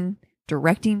lead in,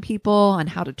 directing people on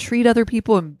how to treat other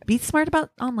people and be smart about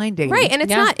online dating. Right, and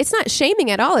it's not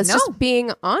shaming at all. It's No. just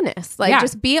being honest. Like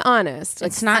just be honest.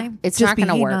 It's not Just going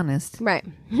to being work. honest. Right.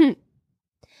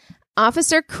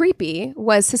 Officer Creepy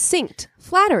was succinct,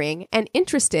 flattering, and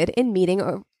interested in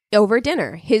meeting over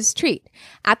dinner, his treat.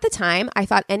 At the time, I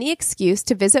thought any excuse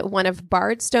to visit one of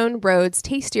Bardstone Road's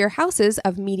tastier houses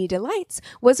of meaty delights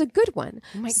was a good one.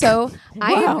 So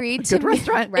I Wow, agreed a to good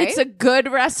restaurant. Right? It's a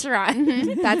good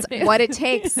restaurant. That's what it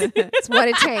takes. It's what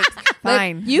it takes.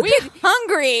 Fine. You could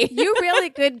Hungry. you really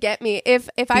could get me if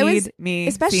I was Feed me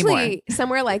especially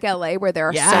somewhere like LA where there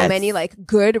are so Yes. many like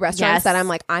good restaurants Yes. that I'm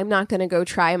like I'm not going to go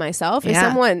try myself. If Yeah.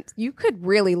 someone you could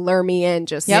really lure me in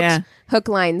just Yeah. hook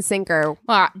line sinker.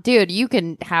 Well, dude, you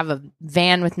can have a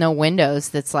van with no windows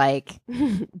that's like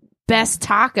best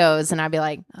tacos, and I'd be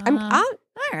like, I'm all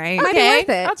right. Might be worth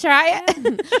it. I'll try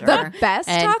it. Sure. the best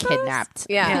And tacos? kidnapped.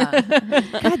 Yeah.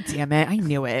 God damn it. I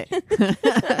knew it.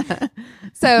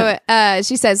 So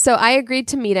she says, so I agreed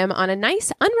to meet him on a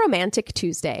nice unromantic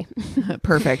Tuesday.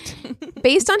 Perfect.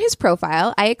 Based on his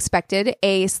profile, I expected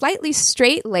a slightly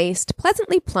straight-laced,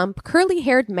 pleasantly plump,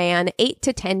 curly-haired man 8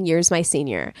 to 10 years my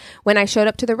senior. When I showed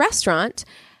up to the restaurant,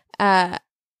 the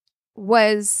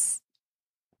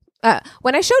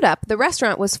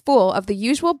restaurant was full of the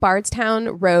usual Bardstown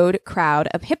Road crowd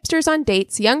of hipsters on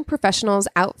dates, young professionals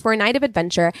out for a night of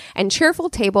adventure, and cheerful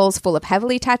tables full of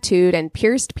heavily tattooed and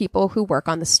pierced people who work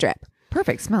on the strip.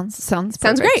 Perfect. Sounds Sounds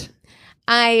perfect. great.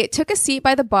 I took a seat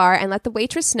by the bar and let the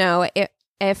waitress know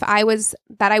if I was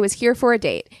here for a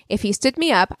date. If he stood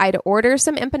me up, I'd order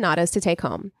some empanadas to take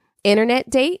home. Internet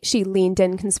date, she leaned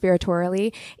in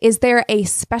conspiratorially. Is there a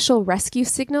special rescue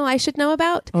signal I should know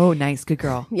about? Oh, nice. Good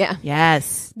girl. Yeah.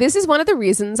 Yes. This is one of the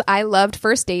reasons I loved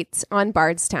first dates on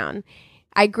Bardstown.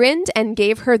 I grinned and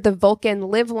gave her the Vulcan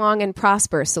live long and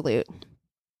prosper salute.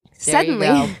 There you Suddenly,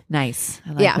 go. Nice.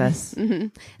 I like this.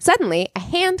 Mhm. Suddenly, a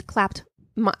hand clapped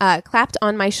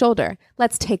on my shoulder.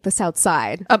 Let's take this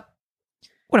outside.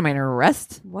 What am I, in an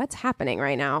arrest? What's happening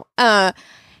right now?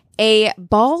 A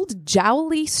bald,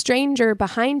 jowly stranger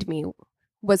behind me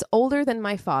was older than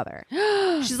my father.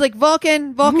 She's like,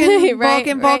 Vulcan. Right.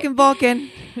 Vulcan.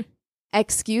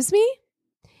 Excuse me?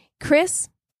 Chris,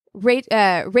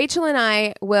 Rachel and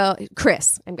I will...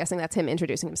 Chris, I'm guessing that's him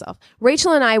introducing himself.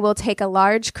 Rachel and I will take a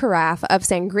large carafe of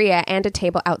sangria and a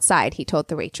table outside, he told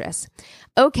the waitress.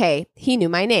 Okay, he knew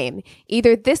my name.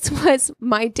 Either this was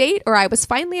my date or I was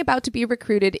finally about to be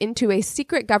recruited into a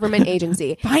secret government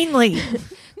agency. Finally.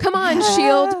 Come on,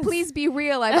 Shield, please be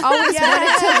real. I've always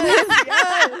wanted to live.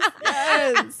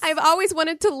 Yes. I've always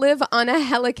wanted to live on a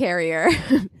helicarrier.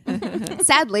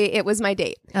 Sadly, it was my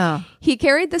date. Oh. He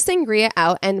carried the sangria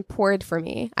out and poured for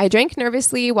me. I drank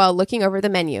nervously while looking over the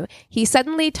menu. He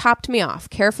suddenly topped me off,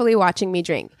 carefully watching me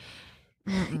drink.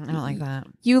 I don't like that.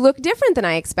 You look different than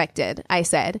I expected, I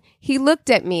said. He looked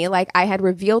at me like I had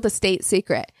revealed a state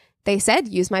secret. They said,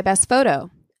 use my best photo.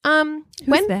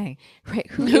 Who's they? Right,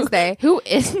 who is they? Who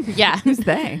is? Yeah, Who's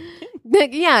they?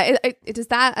 Yeah, is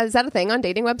that a thing on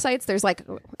dating websites? There's like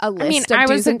a list of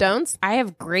do's and don'ts. I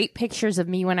have great pictures of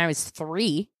me when I was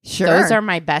 3. Sure. Those are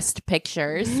my best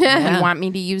pictures. Yeah. You want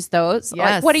me to use those?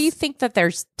 Yes. Like, what do you think that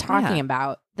they're talking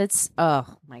about? That's, oh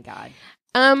my God.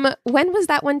 When was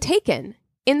that one taken?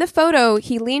 In the photo,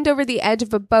 he leaned over the edge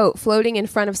of a boat floating in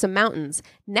front of some mountains.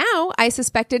 Now, I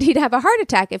suspected he'd have a heart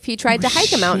attack if he tried to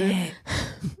hike a mountain.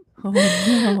 Oh,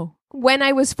 no. When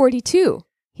I was 42,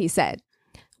 he said.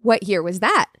 What year was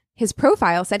that? His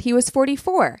profile said he was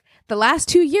 44. The last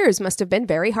 2 years must have been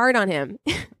very hard on him.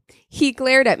 He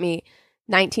glared at me.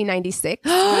 1996.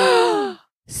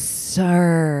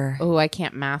 Sir. Oh, I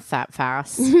can't math that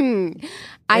fast. It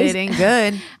ain't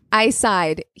good. I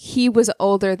sighed. He was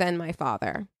older than my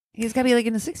father. He's got to be like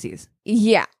in the 60s.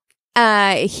 Yeah.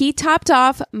 He topped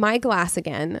off my glass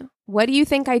again. What do you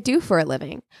think I do for a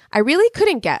living? I really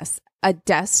couldn't guess. A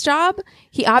desk job?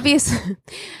 He obviously...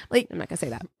 like, I'm not going to say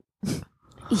that.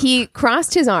 He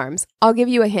crossed his arms. I'll give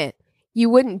you a hint. You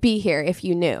wouldn't be here if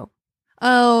you knew.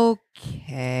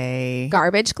 Okay.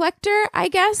 Garbage collector, I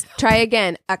guess. Try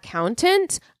again.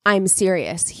 Accountant? I'm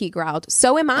serious, he growled.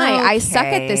 So am I. Okay. I suck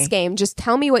at this game. Just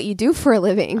tell me what you do for a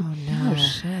living. Oh, no. Oh,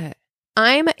 shit.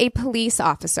 I'm a police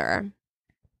officer.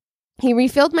 He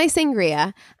refilled my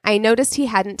sangria. I noticed he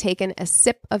hadn't taken a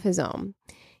sip of his own.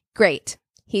 Great.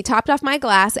 He topped off my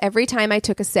glass every time I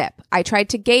took a sip. I tried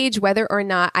to gauge whether or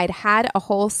not I'd had a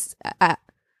whole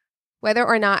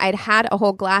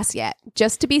glass yet.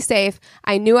 Just to be safe,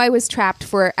 I knew I was trapped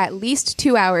for at least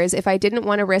 2 hours if I didn't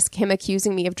want to risk him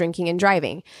accusing me of drinking and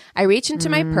driving. I reached into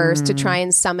my purse to try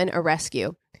and summon a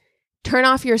rescue. Turn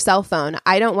off your cell phone.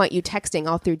 I don't want you texting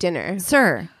all through dinner.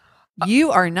 Sir,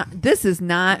 you are not... This is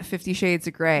not 50 Shades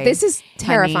of Grey. This is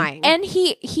terrifying. And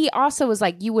he also was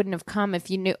like, you wouldn't have come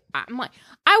if you knew. I'm like,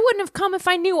 I wouldn't have come if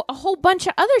I knew a whole bunch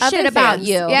of other shit about things.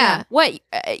 you. Yeah. What?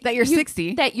 That you're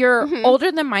 60. That you're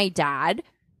older than my dad.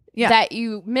 Yeah. That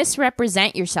you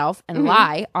misrepresent yourself and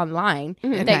lie online.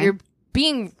 That Okay. you're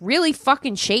being really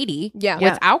fucking shady with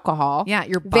Yeah. alcohol. Yeah,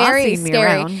 you're Very bossing me scary.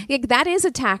 around. Like, that is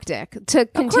a tactic to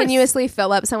continuously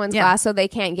fill up someone's Yeah. glass so they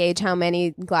can't gauge how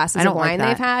many glasses I of don't like wine that.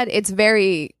 they've had. It's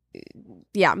very,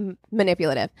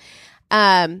 manipulative.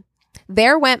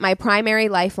 There went my primary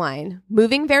lifeline.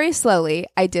 Moving very slowly,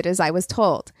 I did as I was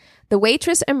told. The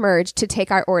waitress emerged to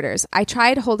take our orders. I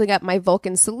tried holding up my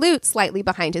Vulcan salute slightly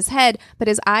behind his head, but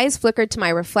his eyes flickered to my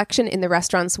reflection in the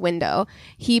restaurant's window.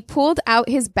 He pulled out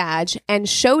his badge and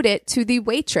showed it to the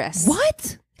waitress.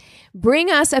 What? Bring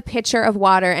us a pitcher of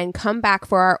water and come back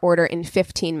for our order in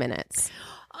 15 minutes.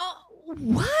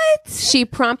 What? She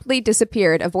promptly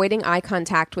disappeared, avoiding eye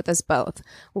contact with us both.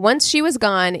 Once she was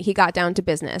gone, he got down to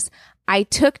business. I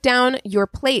took down your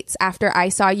plates after I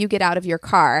saw you get out of your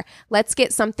car. Let's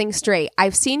get something straight.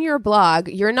 I've seen your blog.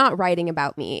 You're not writing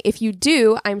about me. If you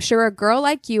do, I'm sure a girl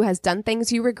like you has done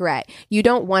things you regret. You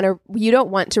don't want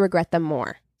to regret them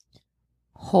more.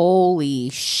 Holy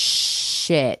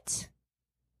shit.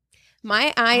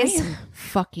 My eyes. I am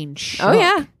fucking shook. Oh,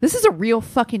 yeah. This is a real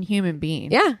fucking human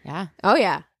being. Yeah. Yeah. Oh,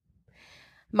 yeah.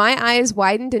 My eyes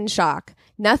widened in shock.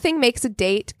 Nothing makes a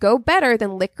date go better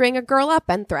than liquoring a girl up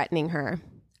and threatening her.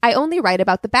 I only write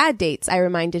about the bad dates, I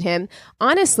reminded him.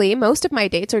 Honestly, most of my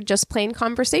dates are just plain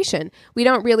conversation. We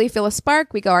don't really feel a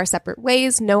spark. We go our separate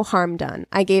ways. No harm done.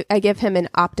 I give him an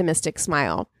optimistic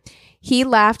smile. He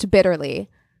laughed bitterly.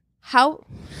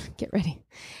 Get ready.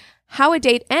 How a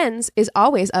date ends is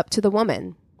always up to the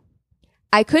woman.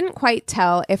 I couldn't quite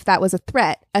tell if that was a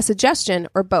threat, a suggestion,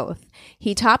 or both.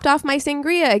 He topped off my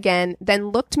sangria again,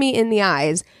 then looked me in the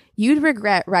eyes. You'd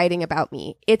regret writing about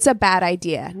me. It's a bad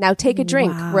idea. Now take a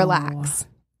drink. Wow. Relax.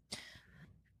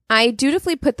 I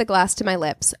dutifully put the glass to my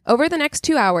lips. Over the next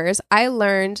 2 hours, I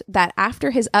learned that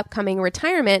after his upcoming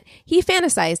retirement, he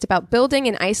fantasized about building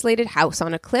an isolated house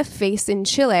on a cliff face in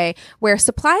Chile where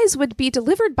supplies would be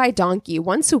delivered by donkey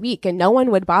once a week and no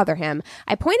one would bother him.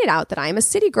 I pointed out that I am a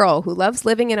city girl who loves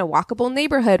living in a walkable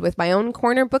neighborhood with my own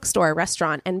corner bookstore,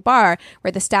 restaurant, and bar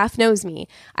where the staff knows me.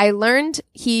 I learned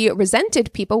he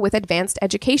resented people with advanced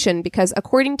education because,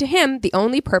 according to him, the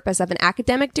only purpose of an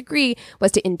academic degree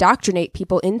was to indoctrinate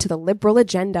people into the liberal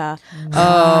agenda.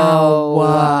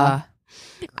 Oh.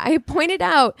 I pointed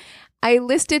out I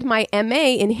listed my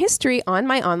MA in history on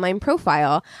my online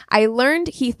profile. I learned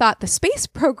he thought the space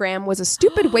program was a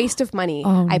stupid waste of money.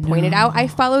 I pointed out I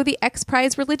follow the X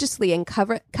Prize religiously and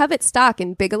covet stock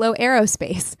in Bigelow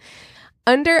Aerospace.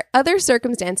 Under other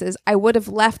circumstances, I would have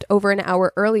left over an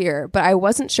hour earlier, but I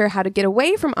wasn't sure how to get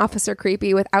away from Officer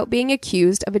Creepy without being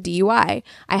accused of a DUI.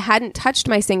 I hadn't touched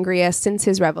my sangria since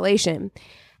his revelation.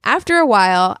 After a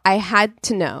while, I had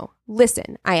to know.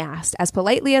 Listen, I asked as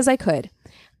politely as I could.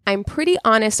 I'm pretty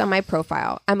honest on my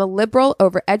profile. I'm a liberal,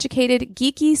 overeducated,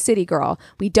 geeky city girl.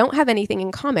 We don't have anything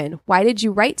in common. Why did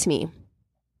you write to me?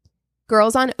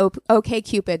 Girls on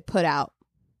OkCupid put out.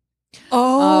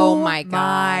 Oh my God.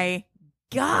 My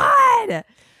God.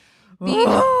 The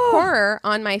horror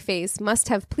on my face must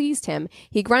have pleased him.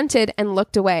 He grunted and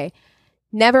looked away.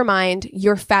 Never mind,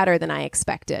 you're fatter than I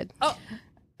expected. Oh.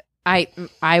 I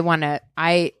want to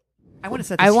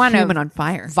set this human on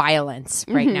fire. Violence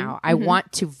right now. I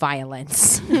want to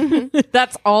violence.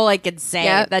 That's all I can say.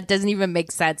 Yep. That doesn't even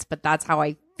make sense, but that's how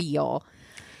I feel.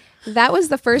 That was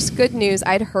the first good news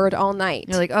I'd heard all night.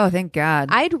 You're like, oh, thank God.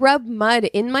 I'd rub mud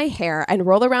in my hair and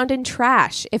roll around in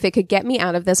trash if it could get me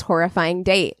out of this horrifying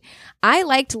date. I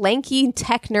liked lanky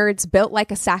tech nerds built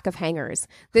like a sack of hangers.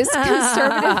 This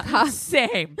conservative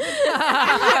Same.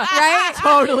 Right?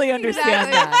 Totally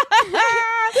understand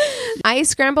that. I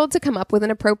scrambled to come up with an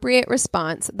appropriate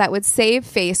response that would save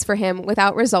face for him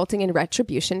without resulting in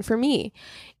retribution for me.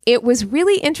 It was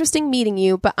really interesting meeting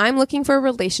you, but I'm looking for a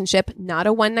relationship, not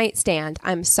a one-night stand.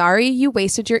 I'm sorry you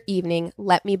wasted your evening.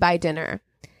 Let me buy dinner.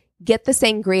 Get the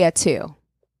sangria too,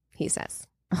 he says.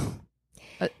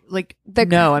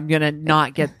 No, I'm going to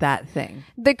not get that thing.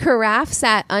 The carafe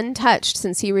sat untouched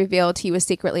since he revealed he was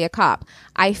secretly a cop.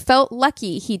 I felt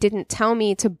lucky he didn't tell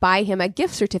me to buy him a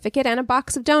gift certificate and a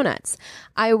box of donuts.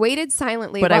 I waited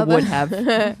silently. But I would have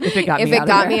if it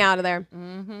got me out of there.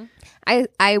 Mm-hmm.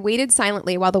 I waited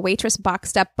silently while the waitress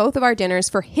boxed up both of our dinners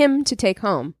for him to take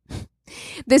home.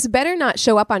 This better not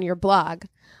show up on your blog.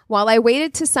 While I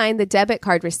waited to sign the debit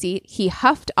card receipt, he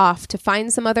huffed off to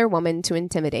find some other woman to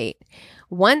intimidate.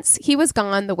 Once he was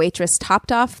gone, the waitress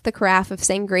topped off the carafe of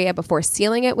sangria before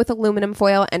sealing it with aluminum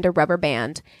foil and a rubber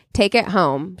band. Take it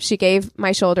home. She gave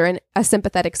my shoulder a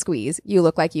sympathetic squeeze. You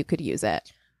look like you could use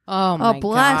it. Oh, my God.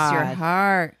 Bless your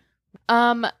heart.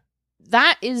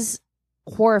 That is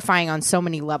horrifying on so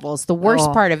many levels. The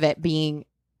worst part of it being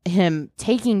him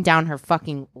taking down her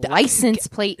fucking license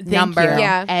plate number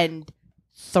and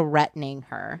threatening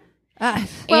her.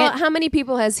 How many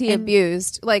people has he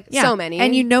abused? So many.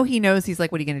 And he knows. He's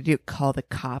like, what are you going to do? Call the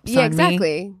cops on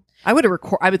exactly. me? I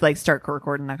would start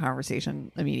recording that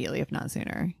conversation immediately, if not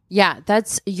sooner. Yeah,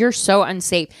 you're so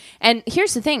unsafe. And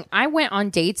here's the thing. I went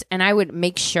on dates and I would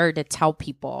make sure to tell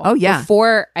people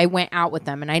before I went out with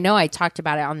them. And I know I talked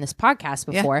about it on this podcast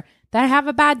before that I have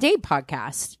a bad date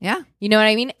podcast. Yeah. You know what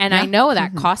I mean? And I know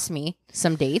that cost me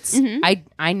some dates. Mm-hmm.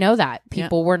 I know that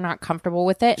people were not comfortable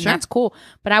with it, and that's cool.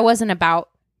 But I wasn't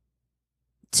about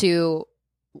to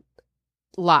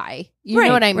lie. You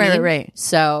know what I mean? Right.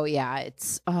 So yeah,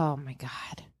 it's oh my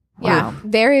God. Yeah. Wow.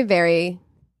 Very, very,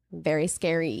 very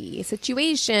scary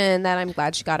situation that I'm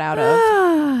glad she got out of.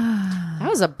 That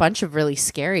was a bunch of really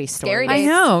scary stories. I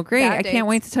know. Great. I can't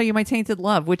wait to tell you my tainted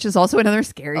love, which is also another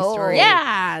scary story.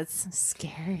 Yeah, it's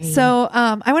scary. So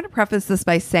I want to preface this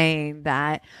by saying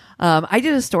that I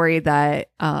did a story that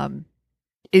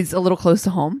is a little close to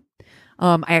home.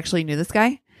 I actually knew this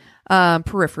guy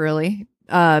peripherally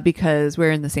because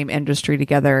we're in the same industry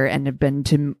together and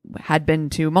had been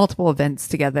to multiple events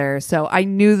together. So I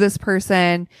knew this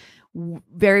person,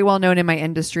 very well known in my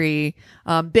industry,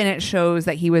 been at shows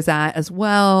that he was at as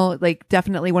well. Like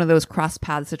definitely one of those cross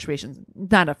path situations.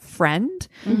 Not a friend,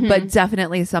 but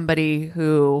definitely somebody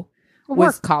who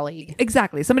work colleague.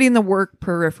 Exactly. Somebody in the work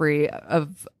periphery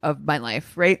of my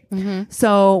life. Right.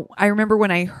 So I remember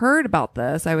when I heard about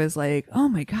this, I was like, oh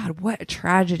my God, what a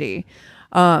tragedy.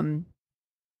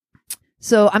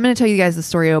 So I'm going to tell you guys the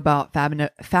story about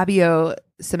Fabio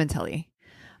Cimentelli.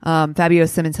 Fabio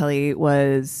Cimentelli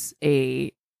was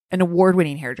an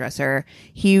award-winning hairdresser.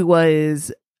 He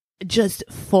was just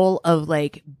full of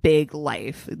like big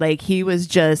life. Like he was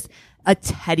just a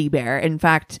teddy bear. In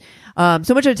fact,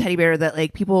 so much of a teddy bear that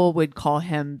like people would call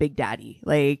him Big Daddy.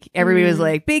 Like everybody was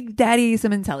like Big Daddy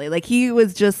Cimentelli. Like he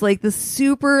was just like the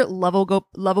super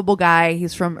lovable guy.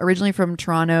 He's originally from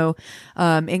Toronto,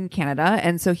 in Canada.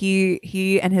 And so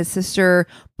he and his sister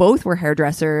both were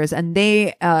hairdressers, and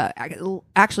they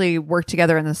actually worked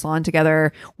together in the salon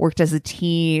together, worked as a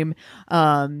team,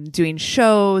 doing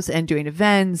shows and doing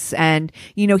events. And,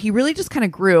 you know, he really just kind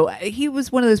of grew. He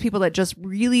was one of those people that just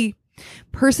really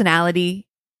personality.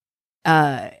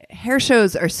 Hair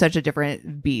shows are such a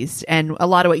different beast, and a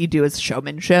lot of what you do is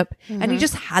showmanship. And he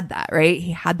just had that, right?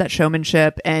 He had that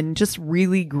showmanship and just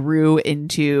really grew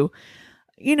into,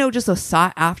 you know, just a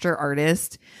sought after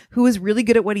artist who was really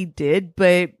good at what he did,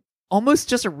 but almost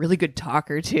just a really good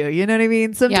talker too. You know what I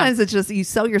mean? Sometimes it's just you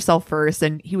sell yourself first,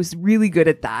 and he was really good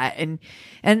at that. And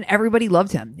everybody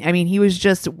loved him. I mean, he was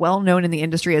just well known in the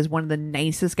industry as one of the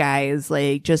nicest guys,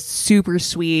 like just super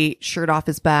sweet, shirt off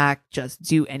his back, just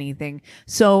do anything.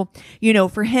 So, you know,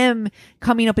 for him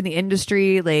coming up in the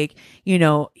industry, like, you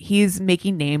know, he's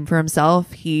making name for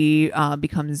himself. He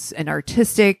becomes an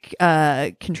artistic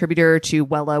contributor to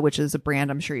Wella, which is a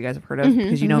brand I'm sure you guys have heard of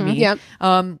because you know me. Yep.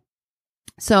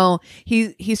 So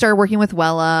he started working with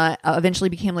Wella, eventually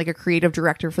became like a creative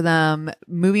director for them,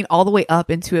 moving all the way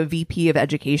up into a VP of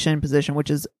education position,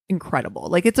 which is incredible.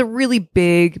 Like it's a really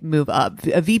big move up,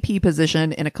 a VP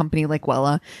position in a company like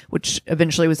Wella, which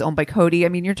eventually was owned by Coty. I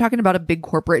mean, you're talking about a big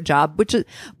corporate job,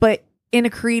 but in a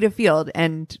creative field.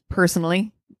 And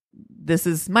personally, this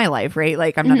is my life, right?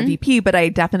 Like I'm not a VP, but I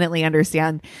definitely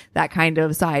understand that kind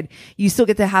of side. You still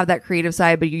get to have that creative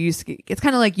side, but it's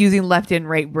kind of like using left and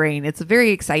right brain. It's a very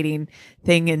exciting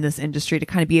thing in this industry to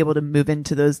kind of be able to move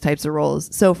into those types of roles.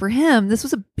 So for him, this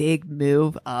was a big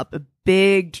move up, a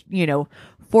big, you know,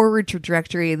 forward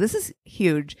trajectory. This is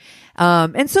huge.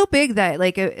 And so big that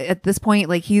like at this point,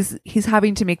 like he's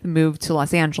having to make the move to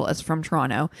Los Angeles from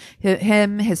Toronto.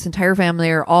 His entire family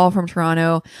are all from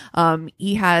Toronto.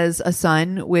 He has a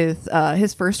son with,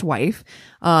 his first wife,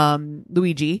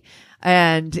 Luigi.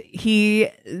 And he,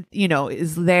 you know,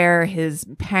 is there, his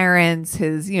parents,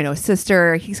 his, you know,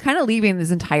 sister, he's kind of leaving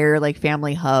his entire like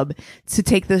family hub to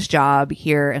take this job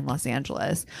here in Los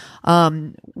Angeles.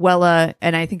 Wella,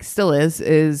 and I think still is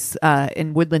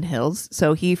in Woodland Hills.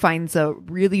 So he finds a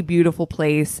really beautiful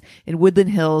place in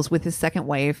Woodland Hills with his second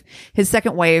wife. His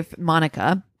second wife,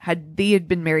 Monica, they had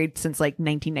been married since like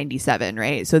 1997,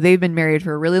 right? So they've been married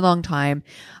for a really long time.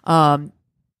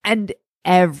 And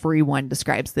everyone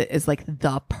describes it as like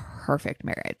the perfect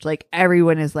marriage. Like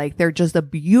everyone is like, they're just a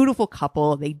beautiful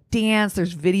couple. They dance.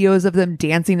 There's videos of them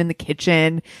dancing in the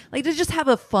kitchen. Like they just have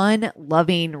a fun,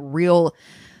 loving, real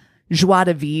joie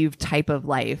de vivre type of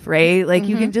life, right? Like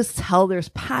you can just tell there's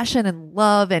passion and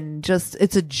love and just,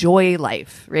 it's a joy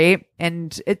life, right?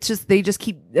 And it's just,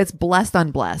 it's blessed on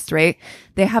blessed, right?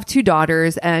 They have 2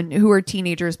 daughters and who are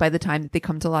teenagers by the time that they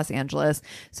come to Los Angeles.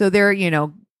 So they're, you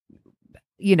know,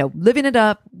 living it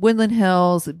up, Woodland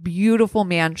Hills, beautiful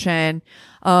mansion.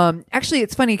 Actually,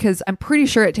 it's funny because I'm pretty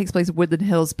sure it takes place in Woodland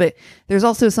Hills, but there's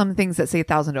also some things that say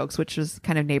Thousand Oaks, which is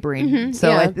kind of neighboring.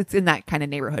 So it's in that kind of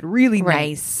neighborhood. Really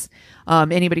nice.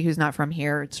 Anybody who's not from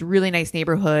here, it's a really nice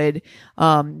neighborhood.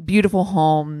 Beautiful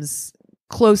homes.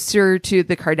 Closer to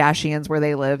the Kardashians where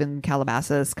they live in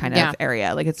Calabasas kind of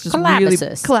area. Like it's just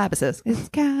Calabasas. Calabasas. It's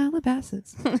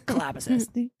Calabasas. Calabasas.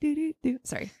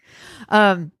 Sorry.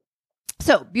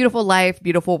 So beautiful life,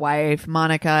 beautiful wife,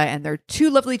 Monica, and their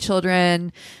 2 lovely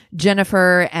children,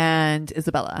 Jennifer and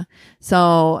Isabella.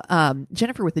 So,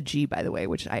 Jennifer with a G, by the way,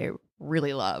 which I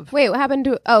really love. Wait, what happened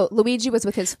to, Luigi was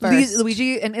with his first.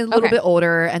 Luigi and a little bit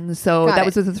older. And so that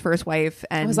was with his first wife.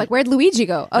 And I was like, where'd Luigi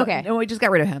go? Okay. No, we just got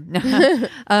rid of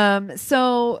him.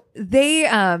 So they,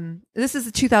 this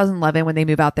is 2011 when they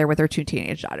move out there with their 2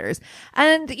 teenage daughters.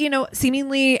 And, you know,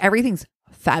 seemingly everything's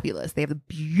fabulous. They have a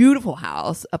beautiful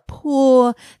house, a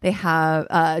pool. They have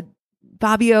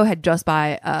Fabio had just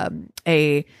bought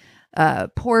a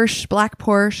Porsche, black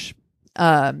Porsche,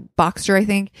 Boxster, I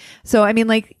think. So I mean,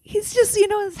 like he's just, you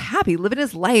know, is happy living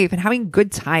his life and having a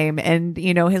good time. And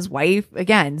you know, his wife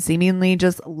again, seemingly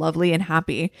just lovely and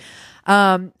happy.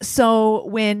 So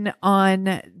when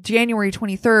on January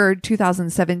 23rd,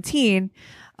 2017,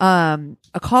 a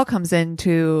call comes in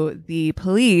to the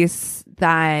police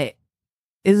that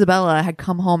Isabella had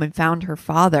come home and found her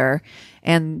father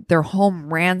and their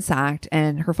home ransacked,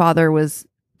 and her father was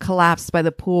collapsed by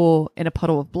the pool in a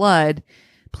puddle of blood.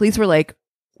 Police were like,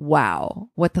 wow,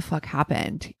 what the fuck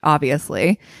happened?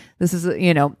 Obviously, this is,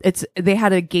 you know, they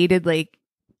had a gated like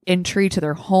entry to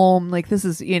their home. Like this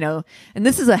is, you know, and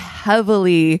this is a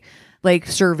heavily like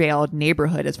surveilled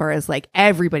neighborhood as far as like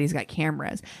everybody's got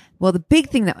cameras. Well, the big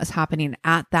thing that was happening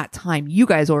at that time, you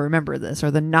guys will remember this, are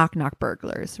the knock knock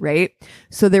burglars, right?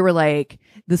 So they were like,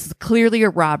 this is clearly a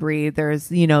robbery.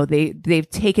 There's, you know, they've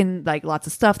taken like lots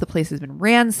of stuff. The place has been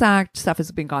ransacked. Stuff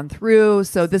has been gone through.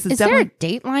 So this is definitely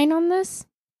there a dateline on this?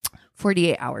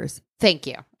 48 hours. Thank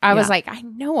you. I was like, I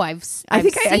know I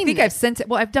think I've sent it.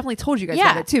 Well, I've definitely told you guys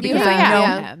about it too because I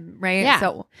know him, right? Yeah.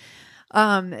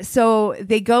 So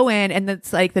they go in and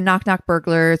it's like the knock knock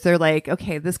burglars. They're like,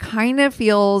 okay, this kind of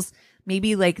feels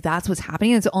maybe like that's what's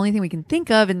happening. It's the only thing we can think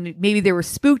of. And maybe they were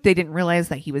spooked. They didn't realize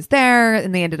that he was there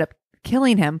and they ended up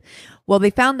killing him. Well, they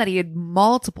found that he had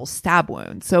multiple stab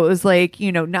wounds. So it was like,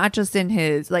 you know, not just in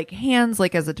his like hands,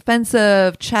 like as a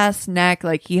defensive, chest, neck,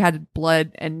 like he had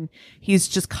blood and he's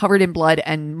just covered in blood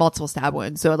and multiple stab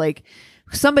wounds. So like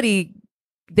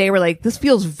they were like, this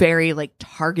feels very like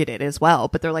targeted as well.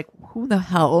 But they're like, who the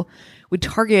hell would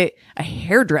target a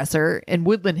hairdresser in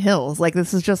Woodland Hills? Like,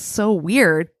 this is just so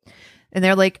weird. And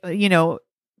they're like, you know,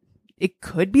 it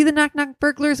could be the knock knock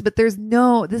burglars, but this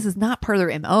is not part of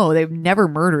their MO. They've never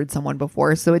murdered someone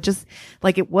before. So it just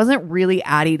like, it wasn't really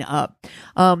adding up.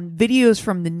 Videos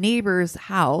from the neighbor's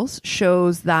house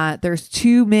shows that there's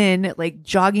two men like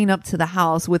jogging up to the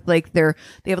house with like they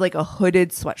have like a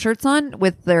hooded sweatshirts on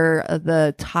with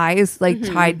the ties like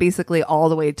tied basically all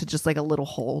the way to just like a little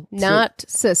hole. Not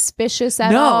suspicious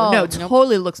at all. No,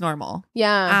 totally looks normal.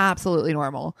 Yeah. Absolutely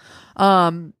normal.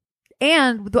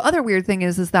 And the other weird thing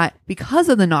is that because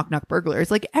of the knock knock burglars,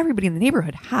 like everybody in the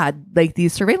neighborhood had like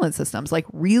these surveillance systems, like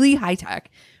really high tech,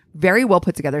 very well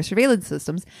put together surveillance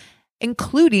systems,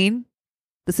 including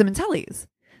the Simontellis.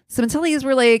 Simontellis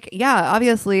were like, yeah,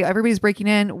 obviously everybody's breaking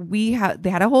in.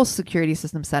 They had a whole security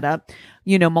system set up,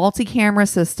 you know, multi-camera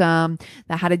system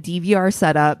that had a DVR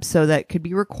set up so that could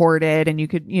be recorded and you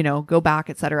could, you know, go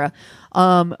back, etc.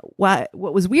 What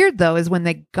was weird though is when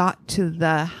they got to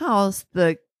the house,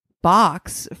 the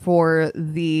box for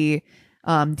the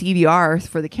DVR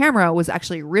for the camera was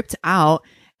actually ripped out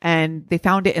and they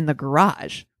found it in the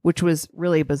garage, which was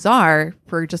really bizarre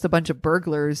for just a bunch of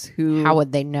burglars who... How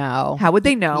would they know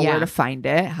where to find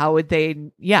it? How would they...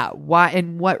 Yeah. Why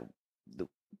and what...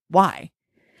 Why?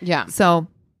 Yeah. So,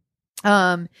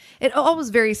 it all was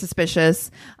very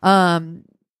suspicious. The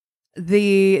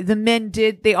men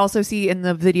they also see in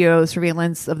the video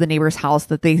surveillance of the neighbor's house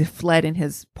that they fled in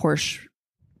his Porsche,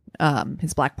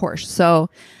 his black Porsche.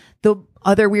 So the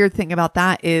other weird thing about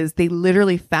that is they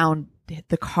literally found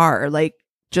the car like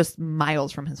just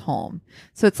miles from his home.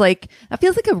 So it's like, that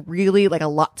feels like a really like a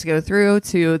lot to go through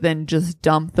to then just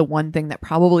dump the one thing that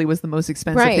probably was the most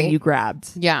expensive thing you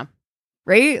grabbed. Yeah.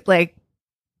 Right? Like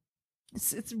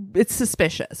it's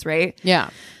suspicious, right? Yeah.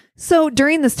 So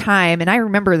during this time, and I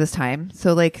remember this time,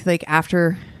 so like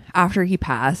after he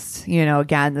passed, you know,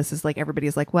 again, this is like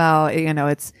everybody's like, well, you know,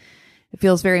 it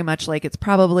feels very much like it's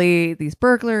probably these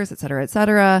burglars, et cetera, et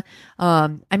cetera.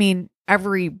 I mean,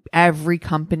 every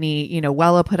company, you know,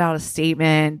 Wella put out a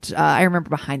statement. I remember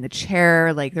Behind the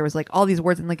Chair, like there was like all these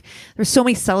words and like there's so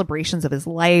many celebrations of his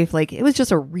life. Like it was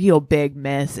just a real big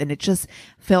miss and it just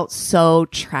felt so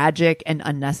tragic and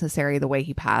unnecessary the way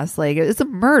he passed. Like it's a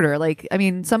murder. Like, I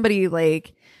mean, somebody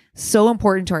like so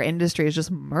important to our industry is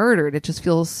just murdered. It just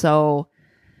feels so,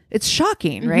 it's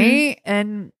shocking. Right.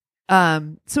 And,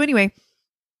 so anyway,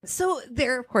 so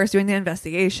they're of course doing the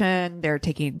investigation. They're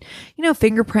taking, you know,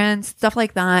 fingerprints, stuff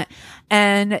like that.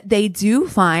 And they do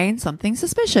find something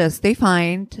suspicious. They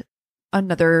find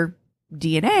another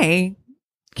DNA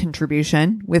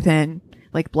contribution within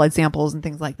like blood samples and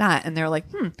things like that. And they're like,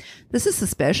 this is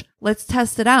suspicious. Let's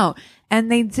test it out.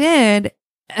 And they did.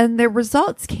 And their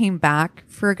results came back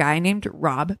for a guy named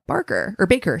Rob Baker.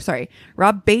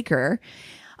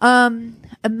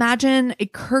 Imagine a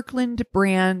Kirkland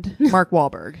brand Mark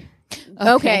Wahlberg.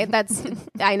 Okay,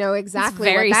 I know exactly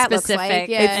very what that specific. Looks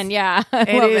like. Yeah.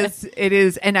 It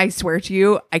is, and I swear to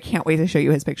you, I can't wait to show you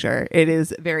his picture. It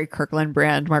is very Kirkland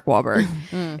brand Mark Wahlberg.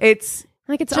 It's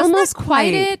like it's just almost not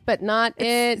quite it, but not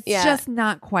it's just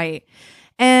not quite.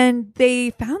 And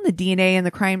they found the DNA in the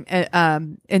crime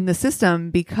in the system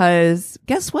because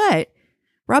guess what?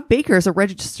 Rob Baker is a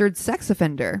registered sex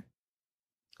offender.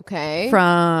 Okay.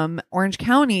 From Orange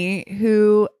County,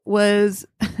 who was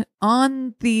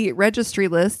on the registry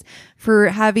list for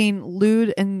having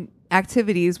lewd and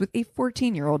activities with a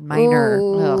 14-year-old minor.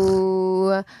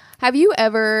 Ooh. Have you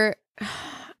ever...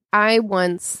 I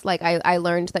once, like, I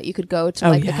learned that you could go to,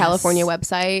 like, the California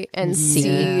website and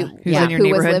see who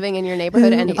was living in your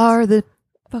neighborhood. Who are the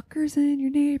fuckers in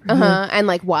your neighborhood? And,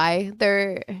 like, why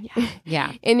they're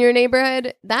in your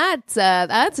neighborhood. That's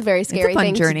a very scary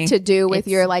thing to do with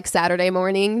your, like, Saturday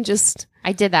morning. Just...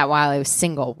 I did that while I was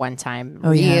single one time.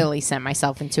 Really sent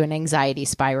myself into an anxiety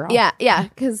spiral. Yeah,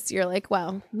 because you're like,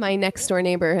 well, my next door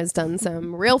neighbor has done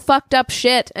some real fucked up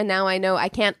shit, and now I know I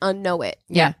can't unknow it.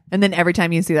 Yeah. And then every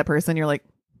time you see that person, you're like,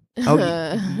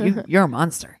 oh, you're a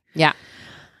monster. Yeah.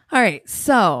 All right.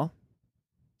 So,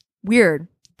 weird.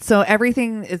 So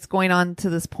everything that's going on to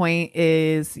this point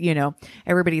is, you know,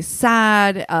 everybody's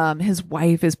sad. His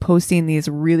wife is posting these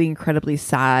really incredibly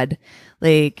sad,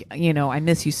 like, you know, I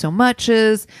miss you so much.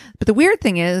 But the weird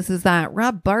thing is that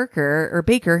Rob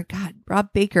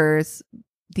Baker's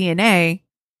DNA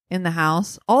in the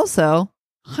house also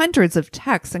hundreds of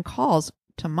texts and calls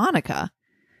to Monica.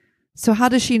 So how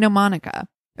does she know Monica?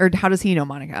 Or how does he know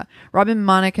Monica? Rob and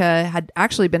Monica had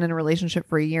actually been in a relationship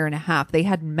for a year and a half. They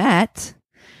had met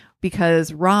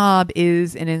because Rob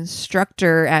is an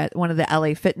instructor at one of the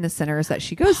LA fitness centers that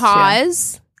she goes to.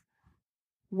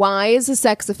 Why is a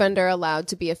sex offender allowed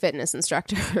to be a fitness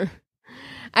instructor?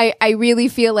 I really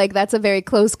feel like that's a very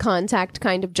close contact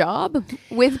kind of job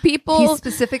with people. He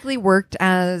specifically worked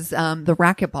as the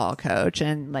racquetball coach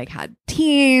and like had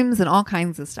teams and all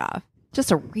kinds of stuff.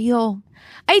 Just a real...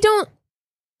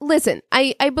 Listen,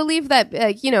 I believe that,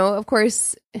 of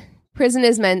course, prison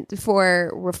is meant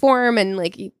for reform and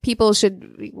like people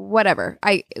should, whatever.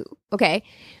 Okay.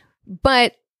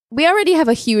 But we already have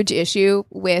a huge issue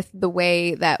with the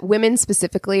way that women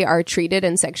specifically are treated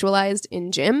and sexualized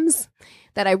in gyms,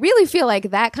 that I really feel like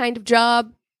that kind of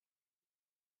job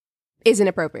is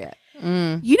inappropriate.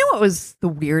 You know what was the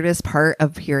weirdest part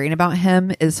of hearing about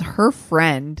him is her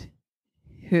friend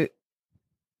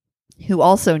who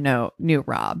also knew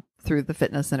Rob through the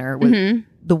fitness center.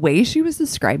 The way she was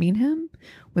describing him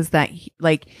was that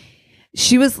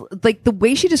she was like, the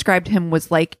way she described him was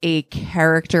like a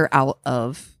character out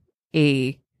of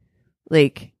a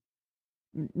like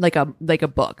a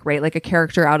book, right? Like a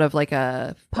character out of like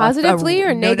a positively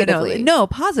or negatively? No,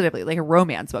 positively, like a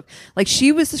romance book. Like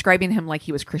she was describing him like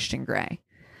he was Christian Grey.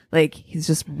 Like he's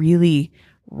just really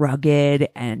rugged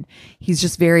and he's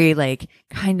just very like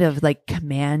kind of like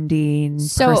commanding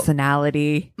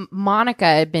personality. Monica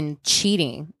had been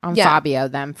cheating on Fabio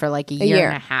them for like a year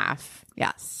and a half.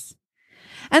 Yes.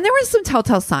 And there was some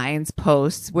telltale signs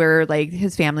posts where like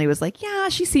his family was like, yeah,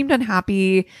 she seemed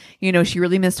unhappy. She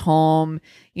really missed home.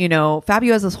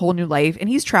 Fabio has this whole new life and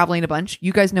he's traveling a bunch.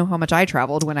 You guys know how much I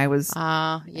traveled when I was.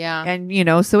 Yeah.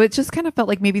 And, so it just kind of felt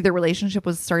like maybe their relationship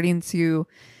was starting to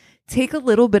take a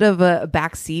little bit of a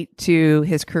backseat to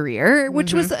his career,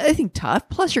 which was, I think, tough.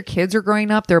 Plus your kids are growing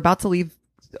up. They're about to leave,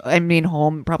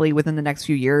 home probably within the next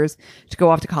few years to go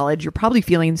off to college. You're probably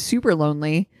feeling super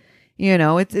lonely.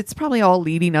 It's probably all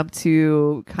leading up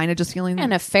to kind of just feeling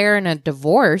an affair and a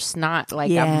divorce, not like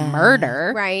a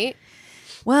murder. Right.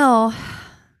 Well,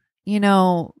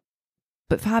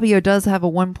 but Fabio does have a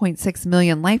 1.6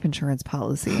 million life insurance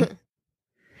policy.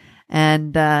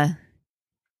 And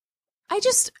I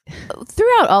just,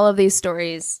 throughout all of these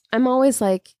stories, I'm always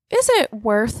like, is it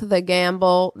worth the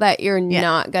gamble that you're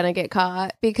not going to get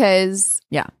caught? Because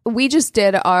we just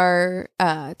did our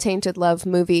Tainted Love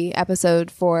movie episode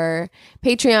for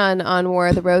Patreon on War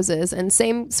of the Roses, and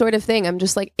same sort of thing. I'm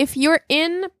just like, if you're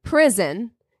in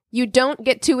prison, you don't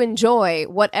get to enjoy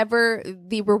whatever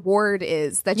the reward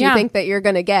is that you think that you're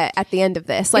going to get at the end of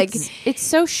this. Like, it's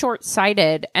so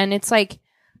short-sighted, and it's like,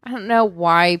 I don't know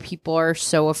why people are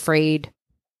so afraid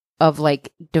of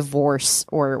like divorce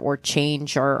or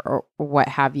change or what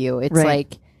have you. It's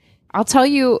like, I'll tell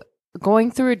you, going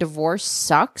through a divorce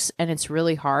sucks and it's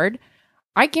really hard.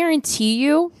 I guarantee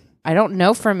you, I don't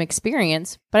know from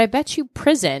experience, but I bet you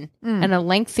prison and a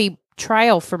lengthy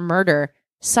trial for murder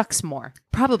sucks more.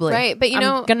 Probably. Right. But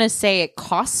I'm going to say it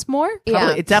costs more.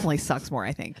 Probably. It definitely sucks more,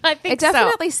 I think. It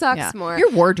definitely sucks more.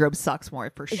 Your wardrobe sucks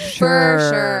more for sure. For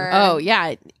sure. Oh,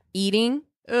 yeah. Eating.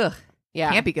 Ugh.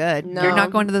 Yeah. Can't be good. No. You're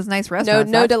not going to those nice restaurants.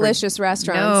 No delicious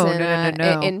restaurants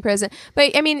No. in prison.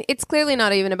 But I mean, it's clearly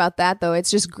not even about that though.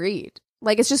 It's just greed.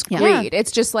 Like it's just greed.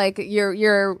 It's just like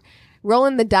you're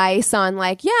rolling the dice on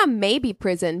like, maybe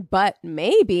prison, but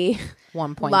maybe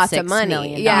 1.6 lots of money.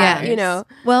 million. Yeah.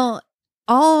 Well,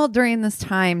 all during this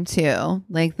time too,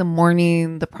 like the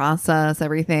morning, the process,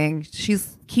 everything,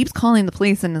 keeps calling the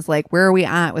police and is like, where are we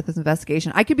at with this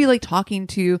investigation? I could be like talking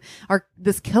to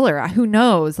this killer. Who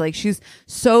knows? Like she's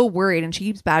so worried and she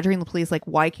keeps badgering the police. Like,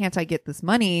 why can't I get this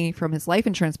money from his life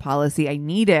insurance policy? I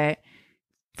need it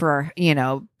for,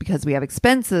 because we have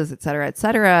expenses, et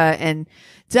cetera, and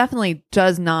definitely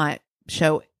does not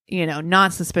show,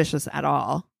 not suspicious at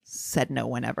all. Said no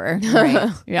whenever.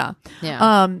 Right. Yeah.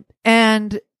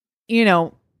 And,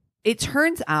 it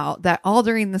turns out that all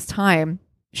during this time,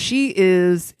 she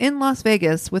is in Las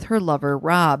Vegas with her lover,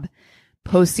 Rob,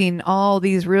 posting all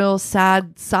these real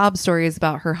sad sob stories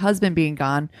about her husband being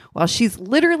gone while she's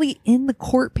literally in the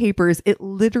court papers. It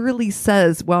literally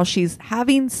says while she's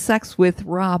having sex with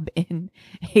Rob in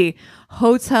a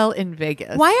hotel in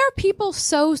Vegas. Why are people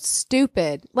so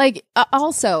stupid? Like,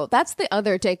 also, that's the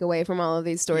other takeaway from all of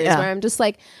these stories where I'm just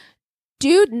like,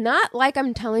 dude, not like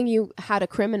I'm telling you how to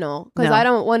criminal because I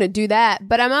don't want to do that.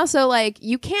 But I'm also like,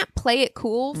 you can't play it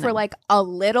cool for like a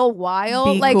little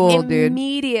while. Be like cool,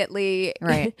 immediately. Dude.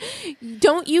 Right.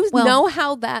 Don't you know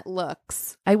how that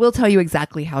looks? I will tell you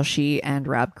exactly how she and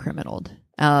Rob criminaled.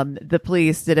 The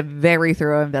police did a very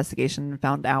thorough investigation and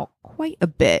found out quite a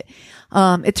bit.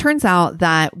 It turns out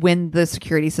that when the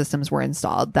security systems were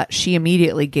installed, that she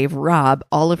immediately gave Rob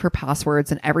all of her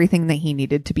passwords and everything that he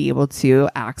needed to be able to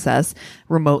access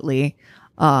remotely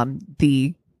all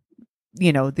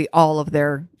of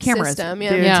their cameras, system,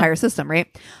 the entire system, right?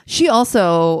 She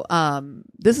also,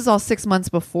 this is all 6 months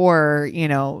before,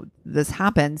 this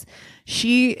happens.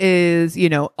 She is,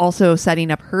 also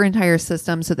setting up her entire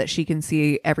system so that she can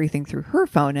see everything through her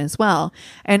phone as well.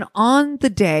 And on the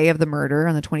day of the murder,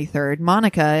 on the 23rd,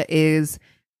 Monica is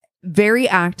very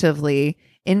actively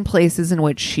in places in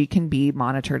which she can be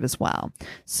monitored as well.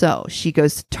 So she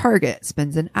goes to Target,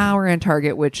 spends an hour in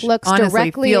Target, which looks honestly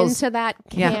directly feels, into that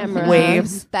camera,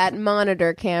 waves, that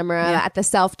monitor camera at the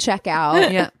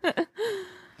self-checkout. Yeah.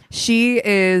 She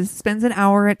spends an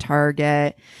hour at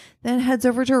Target, then heads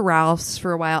over to Ralph's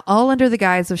for a while, all under the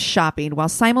guise of shopping, while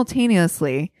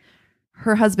simultaneously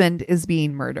her husband is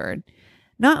being murdered.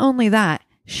 Not only that,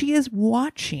 she is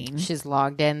watching. She's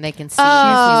logged in. They can see she's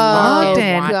logged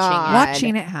in,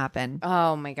 watching it happen.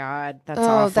 Oh my God. That's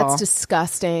awful. That's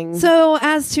disgusting. So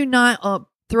as to not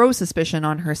throw suspicion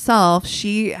on herself,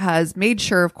 she has made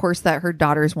sure, of course, that her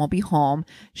daughters won't be home.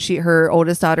 Her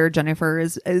oldest daughter, Jennifer,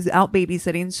 is out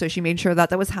babysitting. So she made sure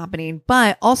that was happening.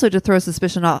 But also to throw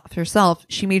suspicion off herself,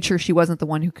 she made sure she wasn't the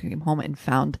one who came home and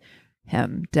found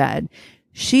him dead.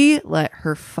 She let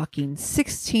her fucking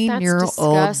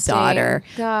 16-year-old daughter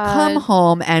come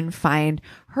home and find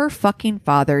her fucking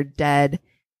father dead.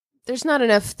 There's not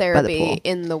enough therapy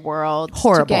in the world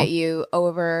Horrible. to get you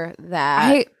over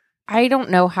that. I don't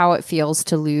know how it feels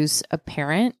to lose a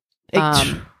parent.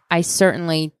 I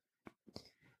certainly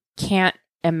can't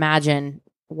imagine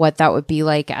what that would be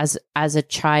like as a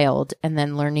child, and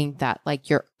then learning that like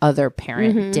your other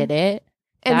parent did it.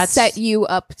 And set you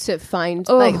up to find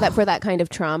like that for that kind of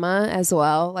trauma as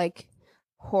well. Like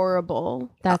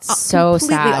horrible. That's so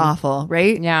completely sad. Awful,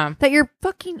 right? Yeah. That your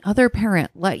fucking other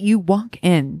parent let you walk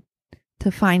in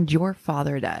to find your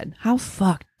father dead. How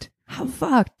fucked,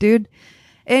 dude.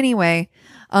 Anyway,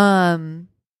 so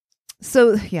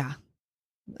yeah,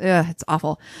 it's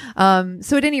awful.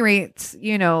 So at any rate,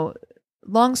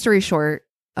 long story short,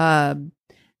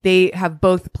 they have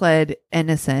both pled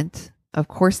innocent. Of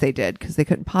course they did, because they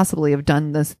couldn't possibly have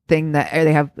done this thing that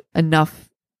they have enough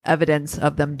evidence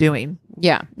of them doing.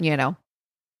 Yeah.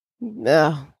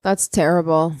 Ugh, that's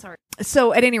terrible. Sorry.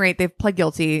 So at any rate, they've pled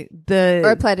guilty.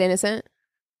 Or pled innocent.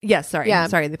 Yes, sorry. Yeah.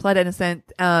 Sorry, they pled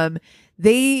innocent.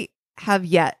 They have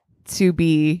yet to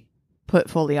be put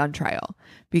fully on trial,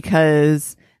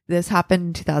 because this happened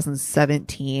in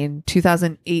 2017.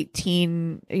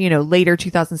 2018, later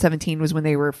 2017 was when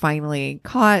they were finally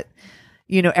caught.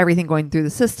 Everything going through the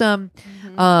system.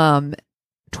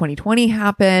 2020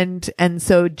 happened. And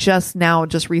so just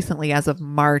recently, as of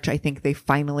March, I think they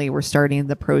finally were starting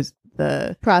the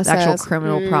process, actual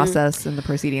criminal process and the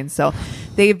proceedings. So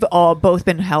they've all both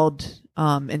been held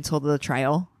until the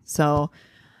trial. So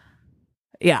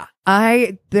yeah,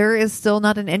 there is still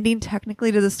not an ending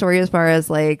technically to the story as far as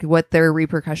like what their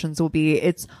repercussions will be.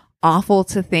 It's awful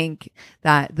to think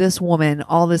that this woman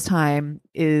all this time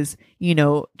is,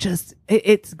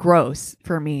 it's gross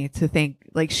for me to think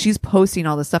like she's posting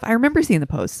all this stuff. I remember seeing the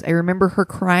posts. I remember her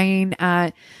crying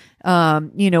at,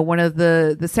 one of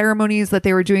the ceremonies that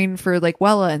they were doing for like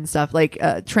Wella and stuff, like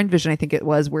Trend Vision, I think it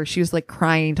was, where she was like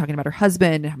crying, talking about her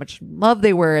husband and how much love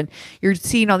they were. And you're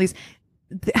seeing all these,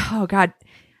 oh God,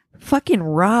 fucking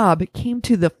Rob came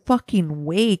to the fucking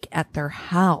wake at their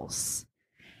house.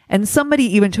 And somebody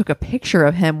even took a picture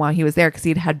of him while he was there, because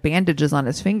he'd had bandages on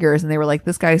his fingers. And they were like,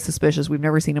 this guy is suspicious. We've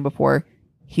never seen him before.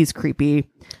 He's creepy.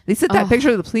 They sent that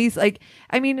picture to the police. Like,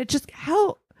 I mean, it just,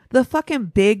 how the fucking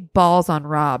big balls on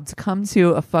Rob to come to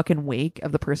a fucking wake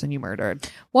of the person you murdered.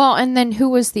 Well, and then who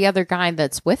was the other guy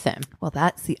that's with him? Well,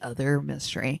 that's the other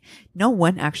mystery. No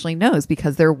one actually knows,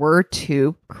 because there were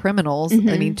two criminals.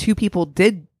 I mean, two people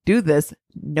did do this.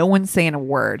 No one's saying a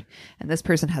word, and this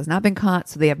person has not been caught,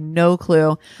 so they have no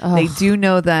clue. They do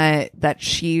know that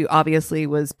she obviously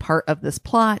was part of this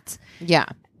plot,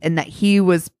 and that he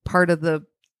was part of the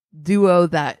duo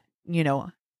that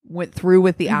went through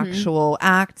with the actual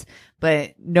act,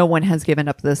 but no one has given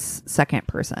up this second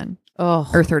person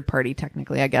or third party,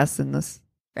 technically, I guess, in this,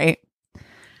 right?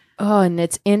 And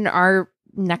it's in our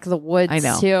neck of the woods. I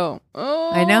know. Too.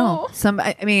 I know.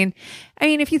 I mean,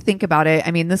 if you think about it,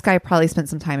 I mean, this guy probably spent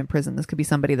some time in prison. This could be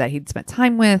somebody that he'd spent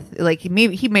time with. Like he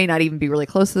may not even be really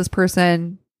close to this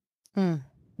person.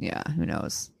 Yeah, who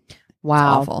knows?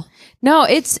 Wow. It's awful. No,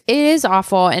 it is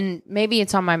awful, and maybe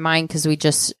it's on my mind because we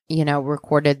just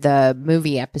recorded the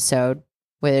movie episode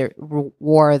with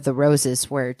War of the Roses,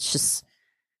 where it's just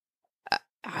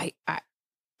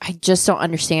I just don't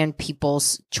understand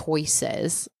people's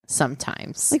choices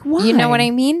sometimes. Like, why? You know what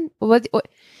I mean? What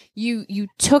you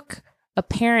took a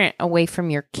parent away from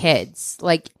your kids.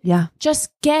 Like, Yeah. just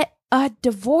get a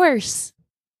divorce.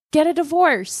 Get a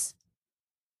divorce.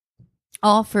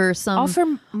 All for some All for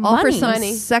all for money.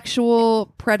 some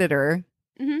sexual predator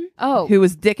Oh, who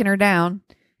was dicking her down.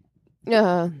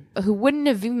 who wouldn't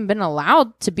have even been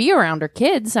allowed to be around her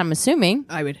kids, I'm assuming.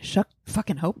 I would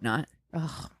fucking hope not.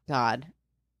 Oh, God.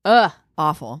 Ugh.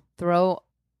 Awful. Throw.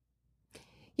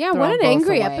 Yeah, Throw what an both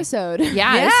angry away. episode.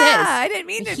 Yeah, this is. I didn't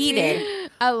mean to Heated. be.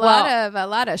 a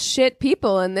lot of shit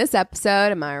people in this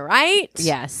episode. Am I right?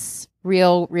 Yes.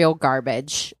 Real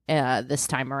garbage this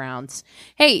time around.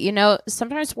 Hey, you know,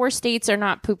 sometimes worst dates are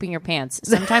not pooping your pants.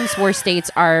 Sometimes worst dates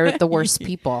are the worst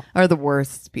people. Are the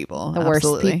worst people. The worst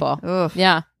Absolutely. people. Ugh.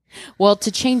 Yeah. Well,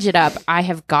 to change it up, I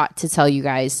have got to tell you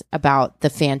guys about the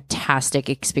fantastic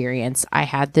experience I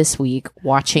had this week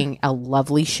watching a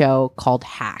lovely show called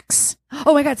Hacks.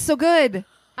 Oh my God, so good.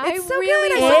 I It's so really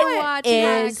good. I want saw to it. watch It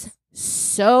Hacks. is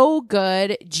so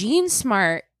good. Jean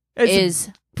Smart is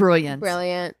Brilliant.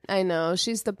 Brilliant. I know.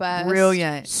 She's the best.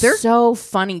 Brilliant. Their so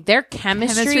funny. Their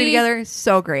chemistry together,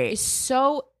 so great.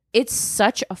 it's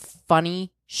such a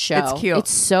funny show. It's cute.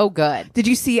 It's so good. Did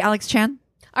you see Alex Chen?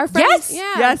 Our friend, Yes!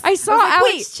 yeah. Yes. I saw was like,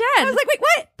 Alex wait. Chen. I was like, wait,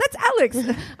 what? That's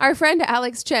Alex. Our friend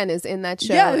Alex Chen is in that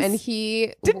show, Yes. and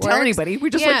he Didn't tell works- anybody. We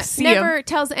just like see never him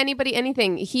tells anybody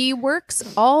anything. He works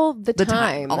all the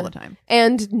time, all the time.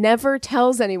 and never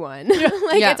tells anyone.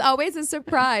 Like Yeah. it's always a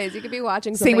surprise. You could be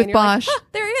watching something Same with and you're like, Bosch. "Ah,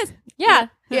 there he is. Yeah.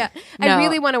 Yeah. No, I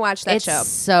really want to watch that it's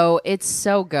show. it's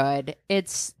so good.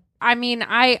 I mean,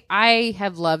 I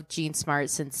have loved Jean Smart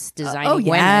since Designing Women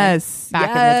yes. back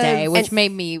in the day, Yes. which And-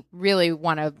 made me really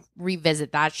want to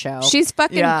revisit that show. She's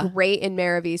fucking Yeah. great in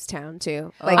Mare of Easttown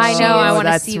too. Oh, Like I know, I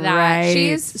wanna that's see that. right.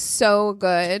 she's so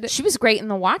good. she was great in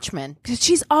The Watchmen.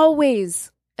 She's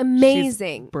always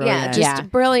amazing. brilliant. Yeah, just Yeah.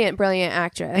 brilliant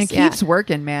actress. and keeps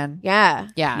working, man. yeah.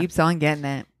 Yeah. Keeps on getting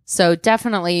it. So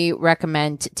definitely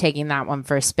recommend taking that one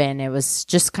for a spin. It was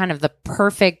just kind of the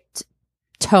perfect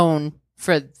tone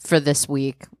for this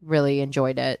week. Really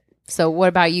enjoyed it. So what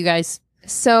about you guys?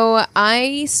 So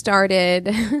I started,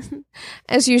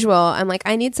 as usual, I'm like,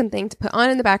 I need something to put on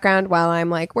in the background while I'm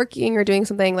like working or doing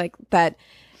something like that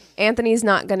Anthony's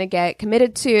not going to get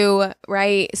committed to,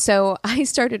 right? So I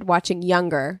started watching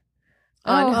Younger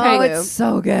on Oh, Hulu. it's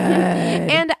so good.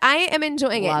 And I am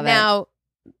enjoying Love it. it. Now,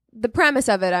 the premise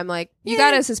of it, I'm like, you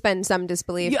got to suspend some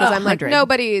disbelief Yeah, because I'm like, 100.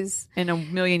 nobody's In a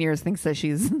million years thinks that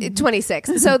she's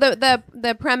 26. So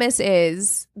the premise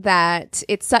is that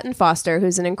it's Sutton Foster,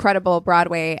 who's an incredible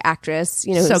Broadway actress,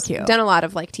 you know, So who's cute. done a lot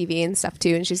of like TV and stuff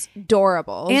too, and she's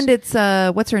adorable. and it's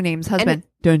what's her name's husband?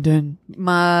 Dun dun.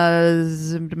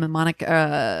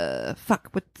 Monica fuck,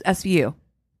 what's SVU?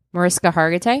 Mariska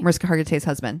Hargitay? Mariska Hargitay's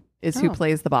husband is who Oh.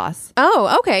 plays the boss.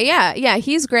 oh, okay, yeah,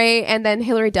 he's great. And then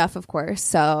Hilary Duff, of course.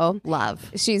 So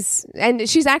Love. she's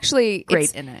actually Great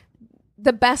it's in it.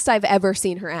 the best I've ever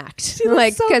seen her act. She looks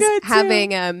Like so good, too.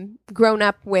 having grown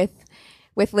up with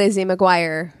Lizzie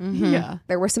McGuire. Mhm. Yeah.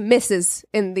 There were some misses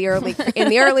in the early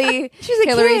She's a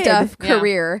Hilary kid. Duff Yeah.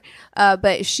 career,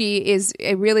 but she is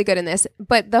really good in this.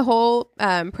 But the whole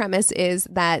premise is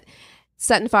that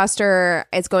Sutton Foster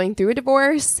is going through a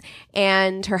divorce,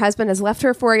 and her husband has left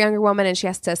her for a younger woman, and she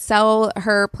has to sell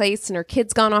her place, and her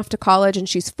kid's gone off to college, and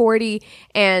she's 40,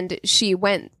 and she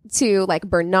went to like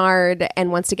Bernard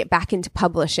and wants to get back into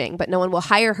publishing, but no one will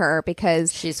hire her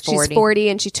because She's she's 40. 40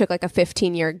 and she took like a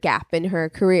 15-year gap in her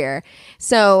career.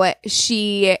 So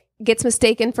she gets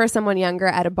mistaken for someone younger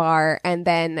at a bar, and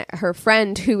then her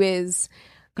friend who is,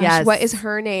 gosh, Yes. what is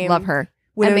her name? Love her.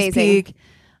 Widow's Amazing. Peak.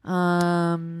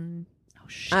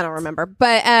 I don't remember,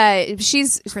 but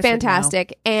she's Chris would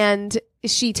fantastic. And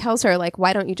she tells her, like,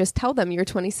 why don't you just tell them you're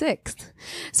 26?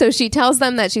 So she tells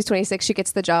them that she's 26. She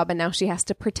gets the job, and now she has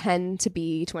to pretend to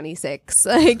be 26,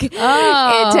 like,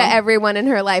 Oh. to everyone in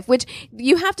her life, which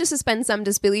you have to suspend some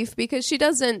disbelief because she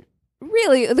doesn't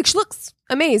really, like, she looks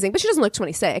amazing, but she doesn't look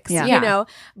 26, Yeah. you know?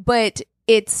 But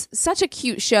it's such a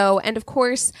cute show. And of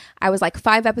course, I was like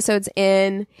 5 episodes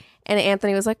in, and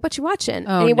Anthony was like, what you watching?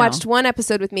 Oh, and he no. watched 1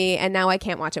 episode with me, and now I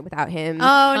can't watch it without him.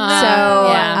 Oh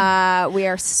So Yeah. we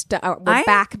are we're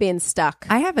back being stuck.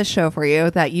 I have a show for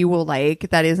you that you will like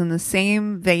that is in the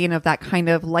same vein of that kind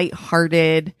of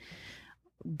lighthearted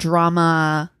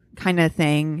drama kind of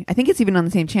thing. I think it's even on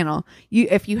the same channel.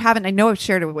 If you haven't, I know I've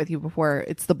shared it with you before.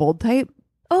 It's The Bold Type.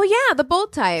 Oh yeah, the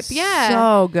Bold Type. Yeah,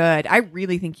 so good. I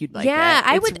really think you'd like it. Yeah,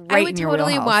 I would right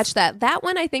totally watch that. That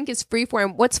one I think is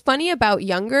Freeform. What's funny about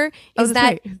Younger is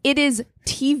that it is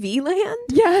TV Land.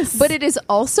 Yes, but it is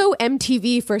also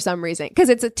MTV for some reason because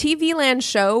it's a TV Land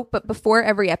show. But before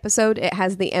every episode, it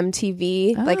has the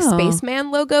MTV like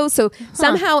Spaceman logo. So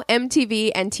somehow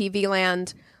MTV and TV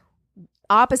Land,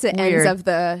 opposite ends of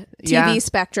the TV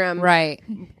spectrum, right,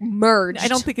 merged. I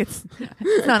don't think it's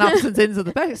not opposite ends of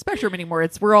the spectrum anymore.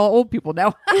 We're all old people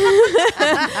now.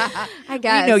 I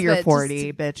guess. We know you're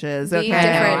 40, bitches. Okay,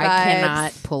 I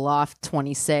cannot pull off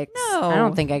 26. No, I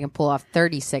don't think I can pull off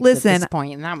 36 at this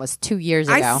point, and that was 2 years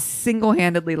ago. I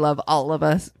single-handedly love all of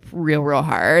us real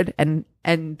hard, and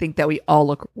think that we all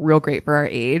look real great for our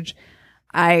age.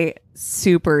 I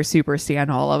super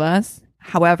stand all of us.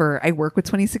 However, I work with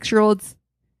 26-year-olds.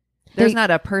 There's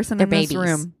not a person in this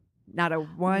room. Not a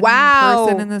one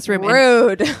person in this room.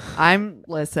 Rude.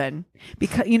 Listen,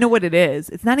 because you know what it is?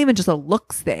 It's not even just a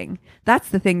looks thing. That's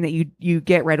the thing that you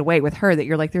get right away with her, that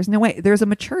you're like, there's no way. There's a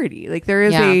maturity. Like there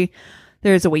is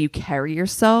there's a way you carry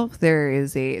yourself.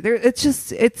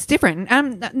 It's different.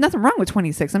 Nothing wrong with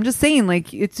 26. I'm just saying,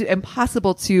 like, it's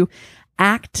impossible to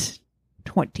act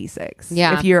 26.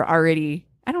 Yeah. If you're already,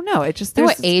 I don't know. It just, you know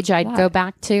what age I'd go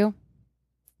back to?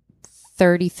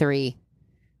 33.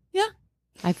 Yeah.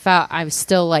 I felt I was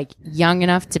still like young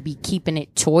enough to be keeping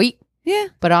it toit. Yeah.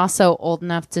 But also old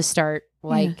enough to start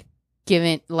like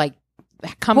giving, like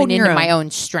coming into my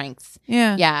own strength.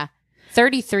 Yeah. Yeah.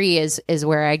 33 is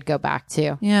where I'd go back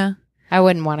to. Yeah. I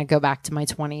wouldn't want to go back to my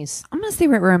 20s. I'm going to stay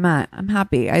right where I'm at. I'm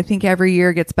happy. I think every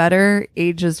year gets better.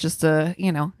 Age is just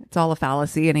it's all a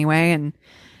fallacy anyway.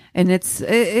 And it's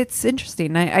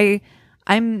interesting.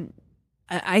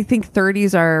 I think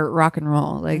 30s are rock and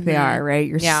roll, like they are, right?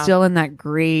 You're still in that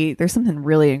great. There's something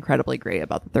really incredibly great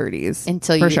about the 30s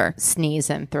until you sneeze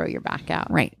and throw your back out.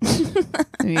 Right.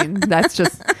 I mean, that's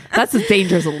as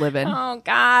dangerous as living. Oh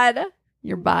God,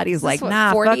 your body's like,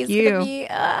 nah, fuck you.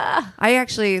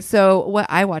 So what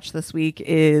I watched this week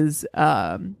is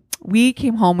we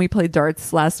came home. We played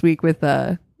darts last week with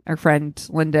our friend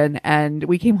Lyndon, and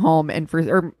we came home and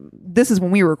this is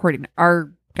when we were recording.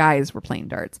 Our guys were playing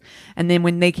darts, and then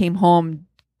when they came home,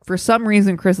 for some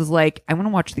reason Chris is like, I want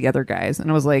to watch the other guys, and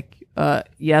I was like,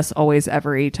 yes, always,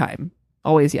 every time,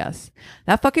 always, yes.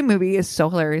 That fucking movie is so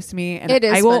hilarious to me, and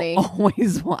I will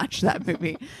always watch that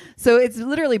movie. So it's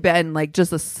literally been like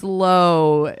just a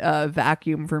slow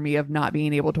vacuum for me of not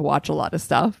being able to watch a lot of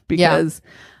stuff because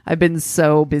I've been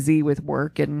so busy with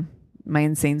work and my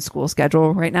insane school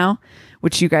schedule right now,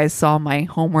 which you guys saw my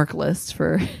homework list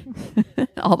for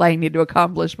all that I need to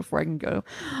accomplish before I can go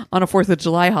on a 4th of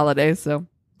July holiday. So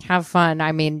have fun.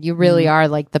 I mean, you really are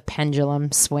like the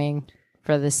pendulum swing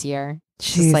for this year.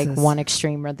 It's just like one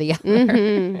extreme or the other.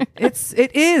 Mm-hmm.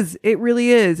 It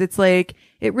really is. It's like,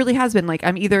 it really has been like,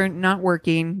 I'm either not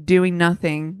working, doing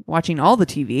nothing, watching all the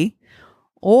TV,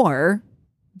 or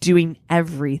doing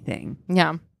everything.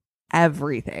 Yeah.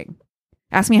 Everything.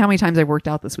 Ask me how many times I've worked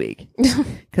out this week,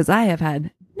 because I have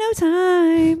had no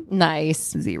time.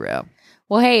 Nice. 0.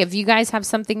 Well, hey, if you guys have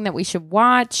something that we should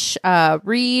watch,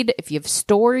 read, if you have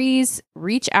stories,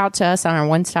 reach out to us on our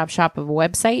one-stop shop of a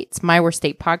website. It's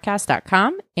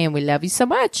myworstdatepodcast.com, and we love you so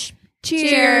much.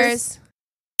 Cheers.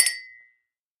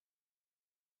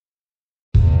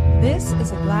 This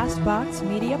is a Glassbox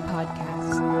Media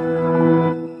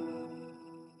Podcast.